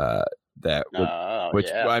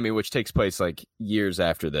 Which takes place like years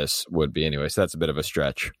after this would be anyway. So that's a bit of a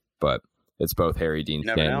stretch, but it's both Harry Dean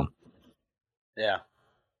Stanton. Yeah.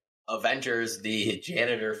 Avengers, the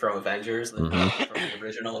janitor from Avengers, from the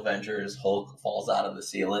original Avengers, Hulk falls out of the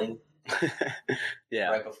ceiling. Yeah.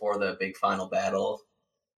 Right before the big final battle.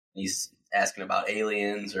 He's asking about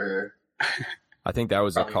aliens or I think that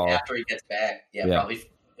was a call. After he gets back. Yeah, probably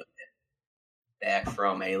back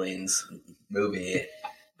from Aliens movie.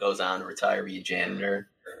 Goes on to retire, be a janitor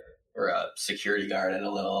or a security guard at a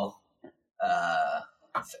little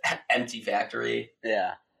empty factory.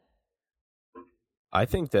 Yeah. I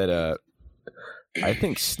think that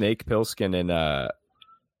Snake Plissken and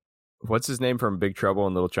what's his name from Big Trouble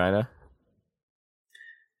in Little China?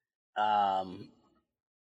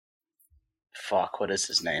 What is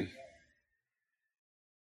his name?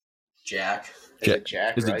 Jack.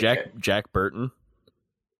 Jack? Is it Jack Burton?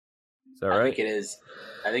 Is that right?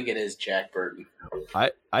 I think it is Jack Burton.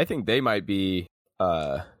 I think they might be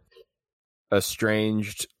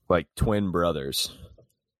estranged like twin brothers.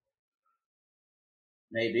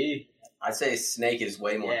 Maybe. I'd say Snake is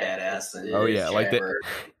way more badass than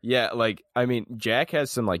Jack. Like I mean, Jack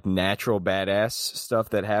has some like natural badass stuff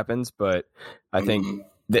that happens, but I think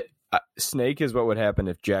that Snake is what would happen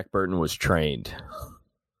if Jack Burton was trained.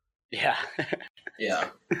 Yeah. Yeah.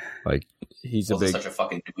 Like he's such a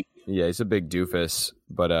fucking doofus. Yeah, he's a big doofus,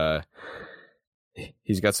 but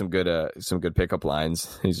he's got some good pickup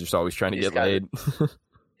lines. He's just always trying to get laid.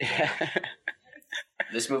 Yeah.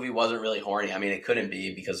 This movie wasn't really horny. I mean, it couldn't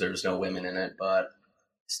be because there was no women in it, but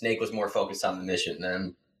Snake was more focused on the mission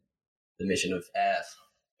than the mission of ass.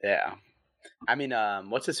 Yeah. I mean,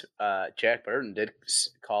 Jack Burton did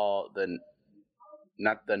call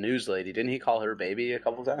not the news lady, didn't he call her baby a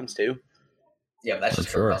couple times too? Yeah, but that's just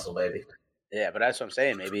for Russell, baby. Yeah, but that's what I'm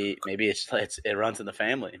saying. Maybe it runs in the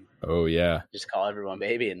family. Oh yeah. Just call everyone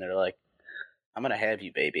baby, and they're like, "I'm gonna have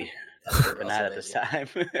you, baby," but not at this time.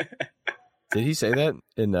 Did he say that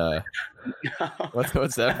in No.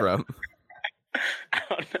 What's that from? I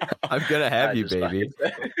don't know. I'm gonna have you, baby,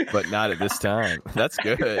 but not at this time. That's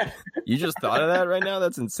good. You just thought of that right now?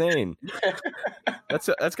 That's insane.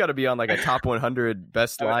 That's got to be on like a top 100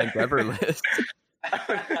 best lines ever list.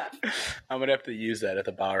 I'm gonna have to use that at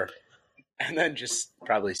the bar, and then just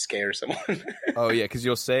probably scare someone. Oh yeah, because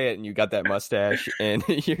you'll say it, and you got that mustache, and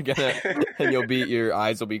your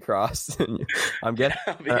eyes will be crossed. And I'm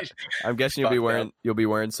guessing you'll be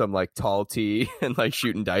wearing some like tall tee and like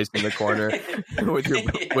shooting dice in the corner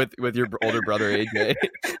with your older brother AJ.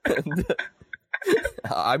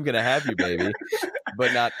 I'm gonna have you, baby,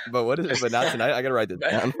 but not tonight. I gotta write this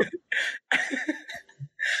down.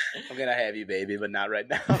 I'm gonna have you, baby, but not right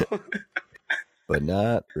now. But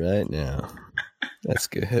not right now. That's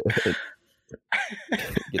good.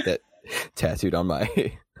 Get that tattooed on my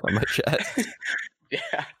chest.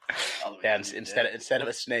 Yeah. Instead of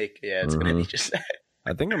a snake, it's gonna be just that.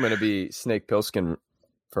 I think I'm gonna be Snake Plissken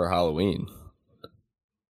for Halloween.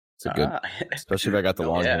 It's a good, especially if I got the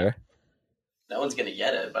long hair. No one's gonna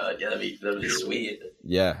get it, but yeah, that'd be sweet.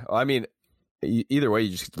 Yeah, well, I mean, either way,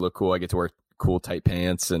 you just get to look cool. I get to wear cool tight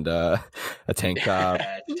pants and a tank top.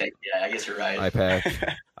 Yeah, I guess you're right. Eye patch.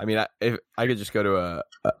 I mean, if I could just go to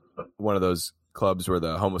one of those clubs where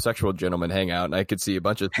the homosexual gentlemen hang out, and I could see a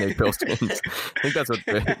bunch of Snake Plisskens. I think that's what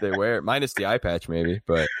they wear, minus the eye patch, maybe.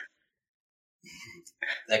 But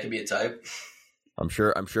that could be a type. I'm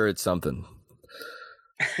sure it's something.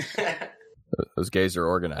 Those gays are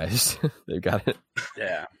organized. They've got it.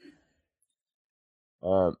 Yeah.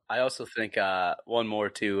 I also think one more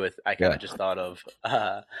too. I kind of just thought of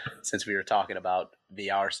since we were talking about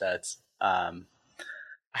VR sets. I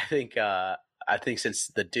think since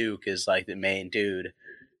the Duke is like the main dude,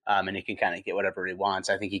 and he can kind of get whatever he wants.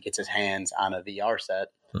 I think he gets his hands on a VR set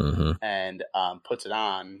and puts it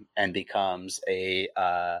on and becomes a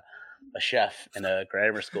chef in a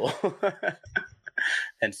grammar school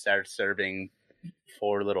and starts serving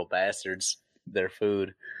 4 little bastards their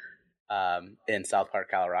food. In South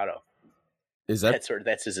Park, Colorado. Is that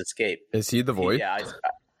that's his escape. Is he the voice? Yeah,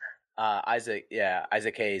 Isaac. Yeah,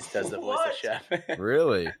 Isaac Hayes does the voice of Chef.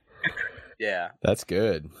 Really? Yeah, that's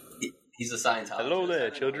good. He's a Scientologist. Hello there,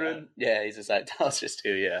 children. Yeah, he's a Scientologist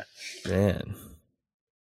too. Yeah, man.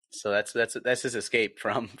 So that's his escape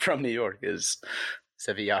from New York, is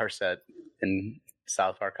Sevier set in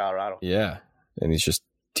South Park, Colorado. Yeah, and he's just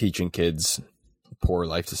teaching kids poor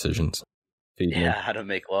life decisions. How to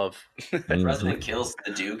make love. The president kills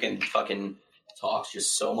the Duke and fucking talks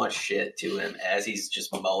just so much shit to him as he's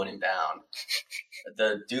just mowing him down.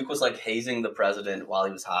 The Duke was like hazing the president while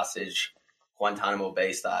he was hostage, Guantanamo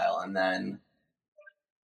Bay style, and then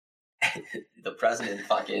the president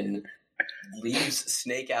fucking leaves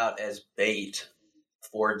Snake out as bait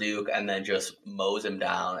for Duke and then just mows him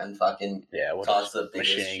down and fucking talks the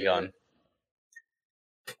biggest machine gun.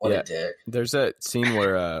 What a dick. There's that scene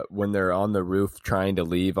where when they're on the roof trying to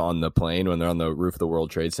leave on the plane, when they're on the roof of the World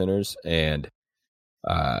Trade Centers, and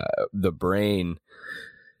the brain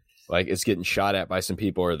like is getting shot at by some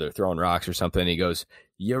people, or they're throwing rocks or something, and he goes,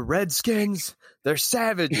 "You Redskins, they're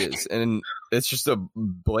savages." And it's just a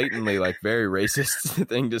blatantly like very racist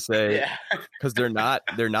thing to say, because they're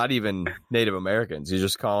not even Native Americans. He's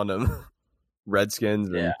just calling them Redskins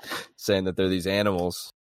and saying that they're these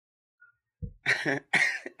animals.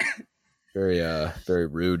 Very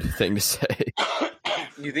rude thing to say.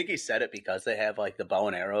 You think he said it because they have like the bow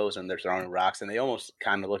and arrows and they're throwing rocks and they almost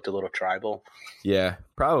kind of looked a little tribal? Yeah,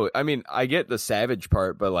 probably. I mean, I get the savage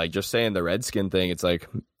part, but like just saying the redskin thing, it's like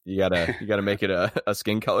you gotta make it a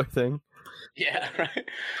skin color thing. Yeah, right.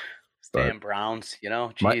 Damn Browns,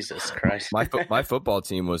 Jesus Christ. My football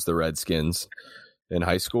team was the Redskins in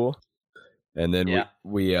high school. And then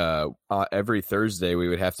we every Thursday we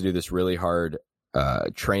would have to do this really hard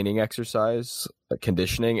training exercise,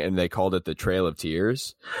 conditioning, and they called it the Trail of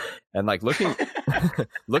Tears. And like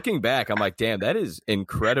looking back, I'm like, damn, that is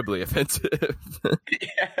incredibly offensive.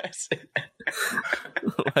 Yes.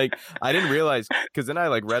 Like I didn't realize, because then I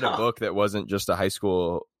like read a book that wasn't just a high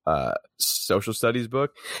school social studies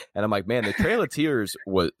book, and I'm like, man, the Trail of Tears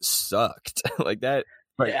sucked. Like that.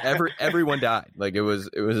 Like everyone died. Like it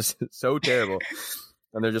was so terrible.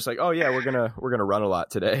 And they're just like, oh yeah, we're gonna run a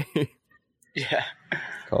lot today. Yeah.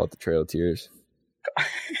 Call it the Trail of Tears.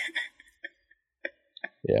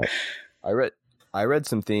 Yeah. I read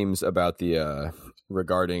some themes about the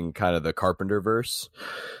regarding kind of the Carpenter verse,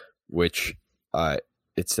 which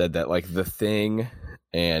it said that like The Thing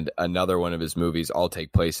and another one of his movies all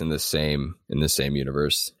take place in the same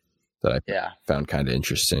universe, that I found kind of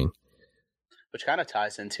interesting. Which kind of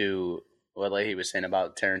ties into what Leahy was saying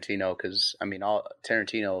about Tarantino, because I mean,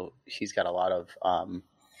 Tarantino, he's got a lot of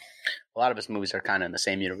his movies are kind of in the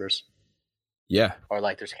same universe. Yeah, or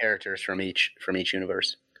like there's characters from each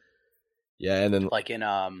universe. Yeah, and then like in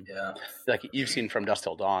like you've seen From Dusk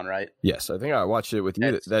Till Dawn, right? Yes, I think I watched it with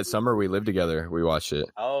you that summer we lived together. We watched it.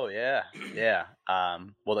 Oh yeah.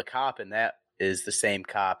 Well, the cop in that is the same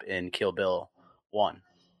cop in Kill Bill 1.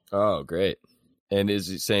 Oh, great. And is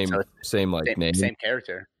it same name? Same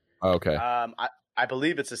character. Oh, okay. I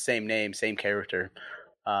believe it's the same name, same character.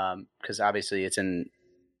 Because obviously it's in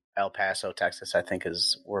El Paso, Texas, I think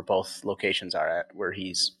is where both locations are at, where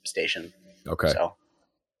he's stationed. Okay. So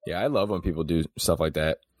yeah, I love when people do stuff like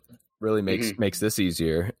that. Really makes this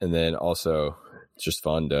easier, and then also it's just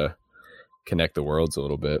fun to connect the worlds a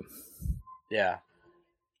little bit. Yeah.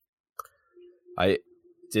 I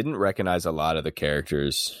didn't recognize a lot of the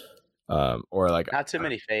characters. Or like not too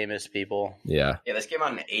many famous people. Yeah, this came out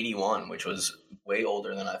in 1981, which was way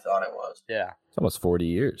older than I thought it was. Yeah, it's almost 40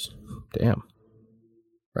 years. Damn,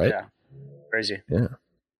 right? Yeah, crazy.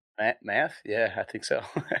 Yeah, math. Yeah, I think so.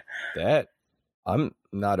 That I'm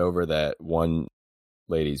not over that one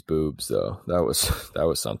lady's boobs though. That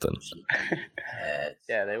was something.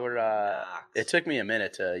 Yeah, they were. It took me a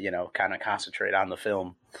minute to kind of concentrate on the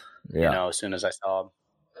film. Yeah. As soon as I saw them.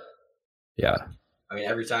 Yeah. I mean,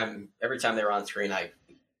 every time they were on screen, I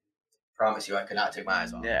promise you I could not take my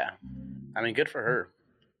eyes off. Yeah. I mean, good for her.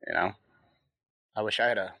 I wish I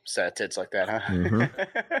had a set of tits like that, huh?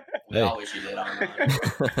 Mm-hmm. We all wish you did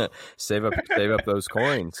on Save up those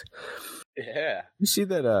coins. Yeah. You see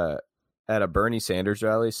that at a Bernie Sanders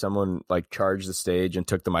rally, someone like charged the stage and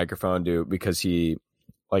took the microphone because he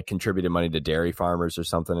like contributed money to dairy farmers or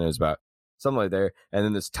something, and it was about something like there. And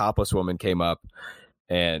then this topless woman came up.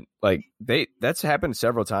 And like that's happened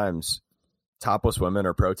several times. Topless women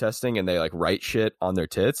are protesting and they like write shit on their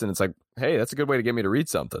tits, and it's like, hey, that's a good way to get me to read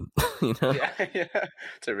something. Yeah.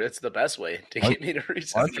 It's the best way to get me to read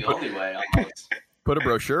something. It's the only way. Almost. Put a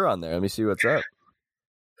brochure on there. Let me see what's up.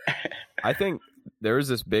 I think there was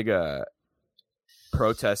this big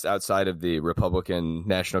protest outside of the Republican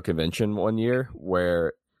National Convention one year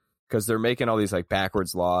where, because they're making all these like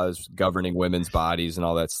backwards laws governing women's bodies and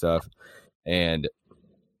all that stuff. And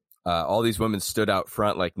all these women stood out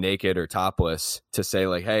front like naked or topless to say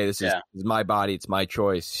like, hey, this is my body, it's my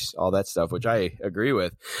choice, all that stuff, which I agree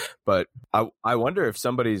with. But I wonder if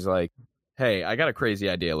somebody's like, hey, I got a crazy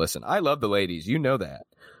idea. Listen, I love the ladies, you know that.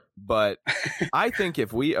 But I think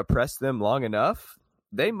if we oppress them long enough,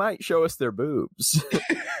 they might show us their boobs.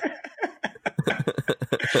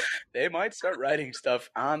 They might start writing stuff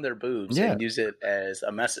on their boobs and use it as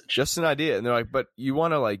a message. Just an idea. And they're like, but you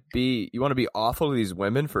want to be awful to these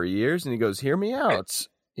women for years? And he goes, hear me out.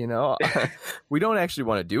 You know, we don't actually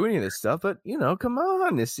want to do any of this stuff, but you know, come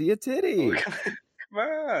on, you see a titty. Come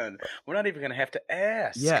on. We're not even going to have to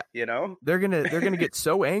ask. Yeah. You know, they're going to get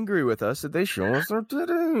so angry with us that they show us their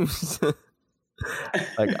titties.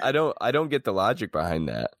 Like, I don't get the logic behind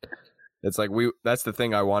that. It's like, that's the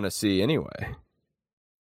thing I want to see anyway.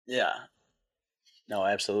 Yeah. No,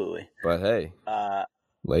 absolutely. But hey,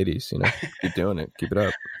 ladies, you know, keep doing it. Keep it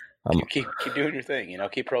up. Keep doing your thing. You know,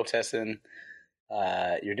 keep protesting.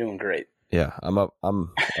 You're doing great. Yeah, I'm up.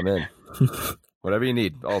 I'm in. Whatever you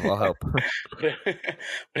need, I'll help.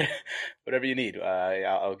 Whatever you need,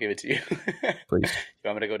 I'll give it to you. Please. You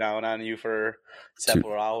want me to go down on you for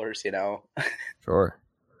several hours? You know. Sure.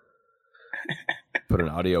 Put an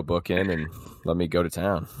audio book in and let me go to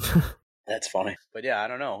town. That's funny. But yeah, I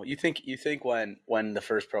don't know. You think when the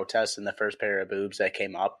first protest and the first pair of boobs that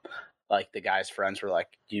came up, like the guy's friends were like,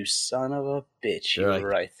 "You son of a bitch, you were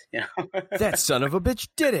right." You know? That son of a bitch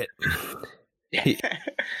did it.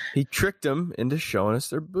 He tricked them into showing us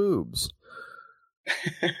their boobs.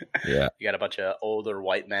 Yeah. You got a bunch of older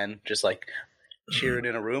white men just like cheering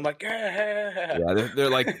in a room like, yeah. Yeah, they're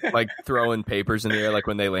like throwing papers in the air like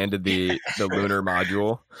when they landed the lunar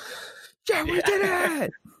module. Yeah, we did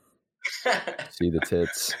it. See the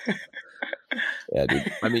tits. Yeah,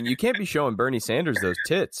 dude. I mean, you can't be showing Bernie Sanders those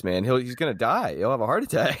tits, man. He's gonna die. He'll have a heart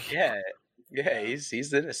attack. Yeah, he's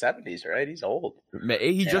in his 70s, right? He's old.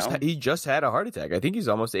 He just had a heart attack. I think he's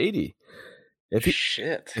almost 80.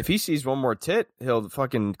 If he sees one more tit, he'll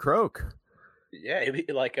fucking croak. Yeah, he'd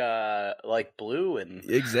be like Blue and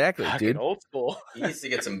exactly, dude. Old school. He needs to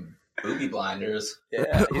get some booby blinders.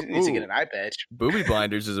 Yeah, he needs to get an eye patch. Booby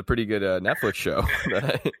Blinders is a pretty good Netflix show.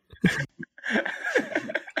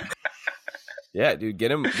 Yeah, dude,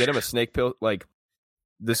 get him a snake pill. Like,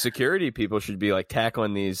 the security people should be like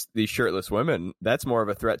tackling these shirtless women. That's more of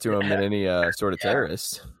a threat to him than any sort of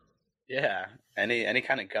terrorist. Yeah, any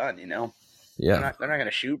kind of gun, you know. Yeah, they're not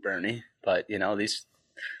gonna shoot Bernie, but you know these.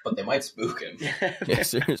 But they might spook him. Yeah,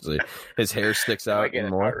 seriously, his hair sticks out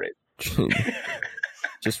more.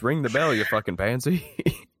 Just ring the bell, you fucking pansy.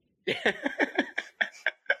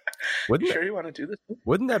 Sure you want to do this?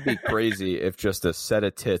 Wouldn't that be crazy if just a set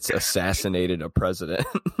of tits assassinated a president?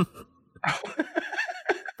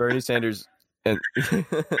 Bernie Sanders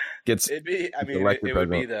gets elected it would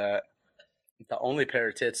be the only pair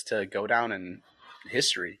of tits to go down in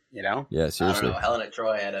history, you know? Yeah, seriously. I don't know. Helen of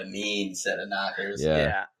Troy had a mean set of knockers.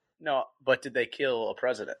 Yeah. No, but did they kill a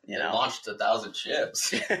president? They launched 1,000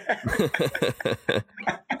 ships.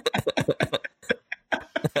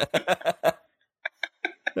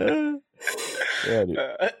 Yeah, dude.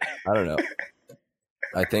 I don't know.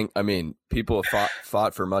 I mean, people have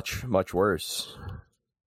fought for much, much worse.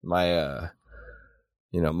 My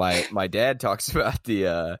dad talks about the.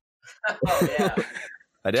 Oh yeah.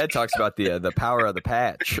 My dad talks about the power of the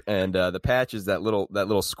patch, and the patch is that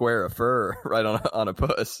little square of fur right on a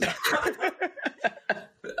puss.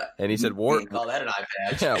 And he said, call that an eye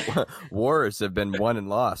patch. Yeah, wars have been won and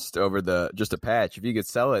lost over just a patch. If you could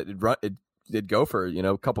sell it, it'd go for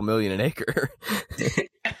a couple million an acre.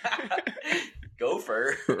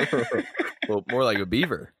 Gopher. Well, more like a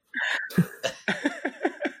beaver.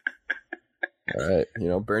 All right,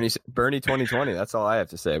 Bernie 2020. That's all I have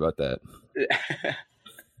to say about that.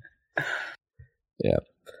 Yeah.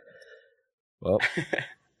 Well,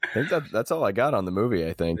 I think that's all I got on the movie.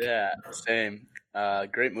 I think. Yeah, same.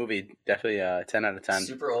 Great movie. Definitely 10 out of 10.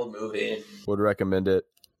 Super old movie. Would recommend it.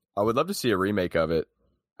 I would love to see a remake of it.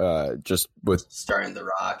 Just with starring The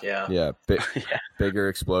Rock. Yeah. Yeah. Bigger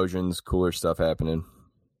explosions, cooler stuff happening.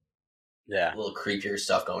 Yeah. A little creepier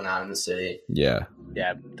stuff going on in the city. Yeah.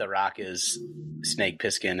 Yeah. The Rock is Snake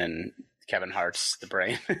Plissken and Kevin Hart's the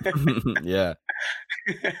Brain. Yeah.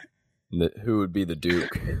 Who would be the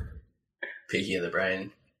Duke? Pinky of the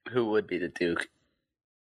Brain. Who would be the Duke?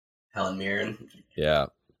 Helen Mirren. Yeah.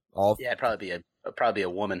 Yeah, it'd probably be a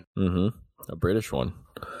woman. Mm-hmm. A British one.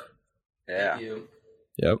 Yeah. Thank you.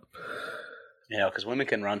 Yep. Because women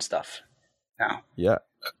can run stuff. now. Yeah.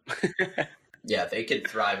 Yeah, they could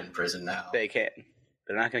thrive in prison now. They can.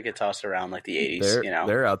 They're not going to get tossed around like the 80s,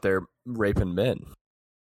 They're out there raping men.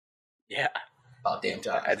 Yeah. About damn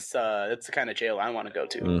time. That's the kind of jail I want to go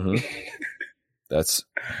to. Mm-hmm. That's,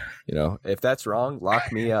 if that's wrong,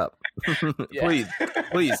 lock me up. Please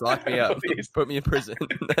lock me up. Please. Put me in prison.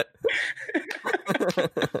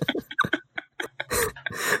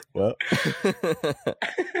 Well,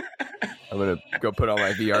 I'm going to go put on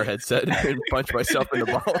my VR headset and punch myself in the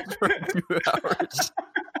balls for 2 hours.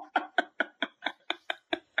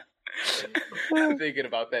 I'm thinking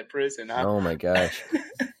about that prison, huh? Oh my gosh.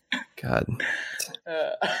 God.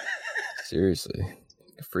 Seriously.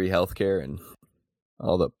 Free healthcare and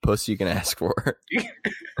all the pussy you can ask for.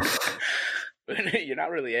 You're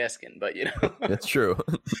not really asking, but That's true.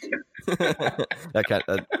 That's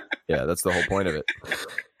the whole point of it.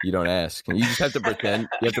 You don't ask. You just have to pretend.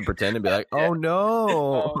 You have to pretend and be like, "Oh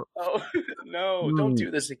no, no, don't do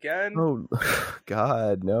this again." Oh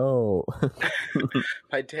God, no.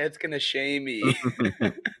 My dad's gonna shame me.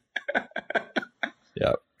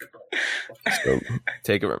 Yeah. So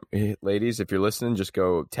take it, ladies. If you're listening, just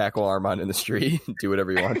go tackle Armand in the street. Do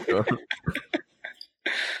whatever you want to him.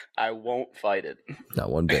 I won't fight it. Not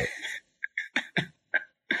one bit.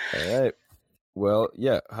 All right. Well,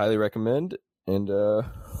 yeah, highly recommend. And I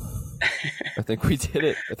think we did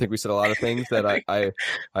it. I think we said a lot of things that I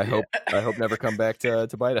hope never come back to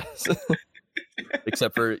bite us.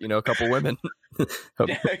 Except for, a couple women. A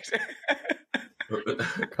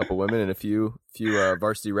couple women and a few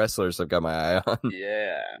varsity wrestlers I've got my eye on.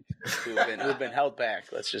 Yeah. Who've been held back.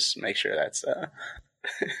 Let's just make sure that's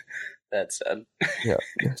Yeah.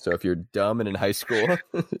 So if you're dumb and in high school,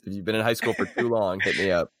 if you've been in high school for too long, hit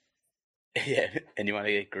me up. Yeah, and you want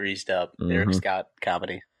to get greased up. Eric Scott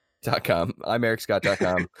Comedy.com. I'm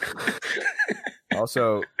EricScott.com.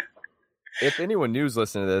 Also, if anyone new's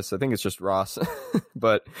listening to this, I think it's just Ross.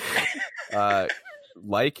 But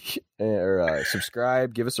like or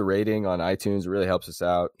subscribe, give us a rating on iTunes. It really helps us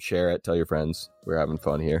out. Share it. Tell your friends. We're having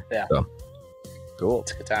fun here. Yeah. So, cool.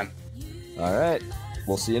 It's a good time. All right.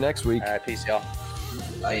 We'll see you next week. All right. Peace, y'all.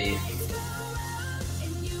 Bye.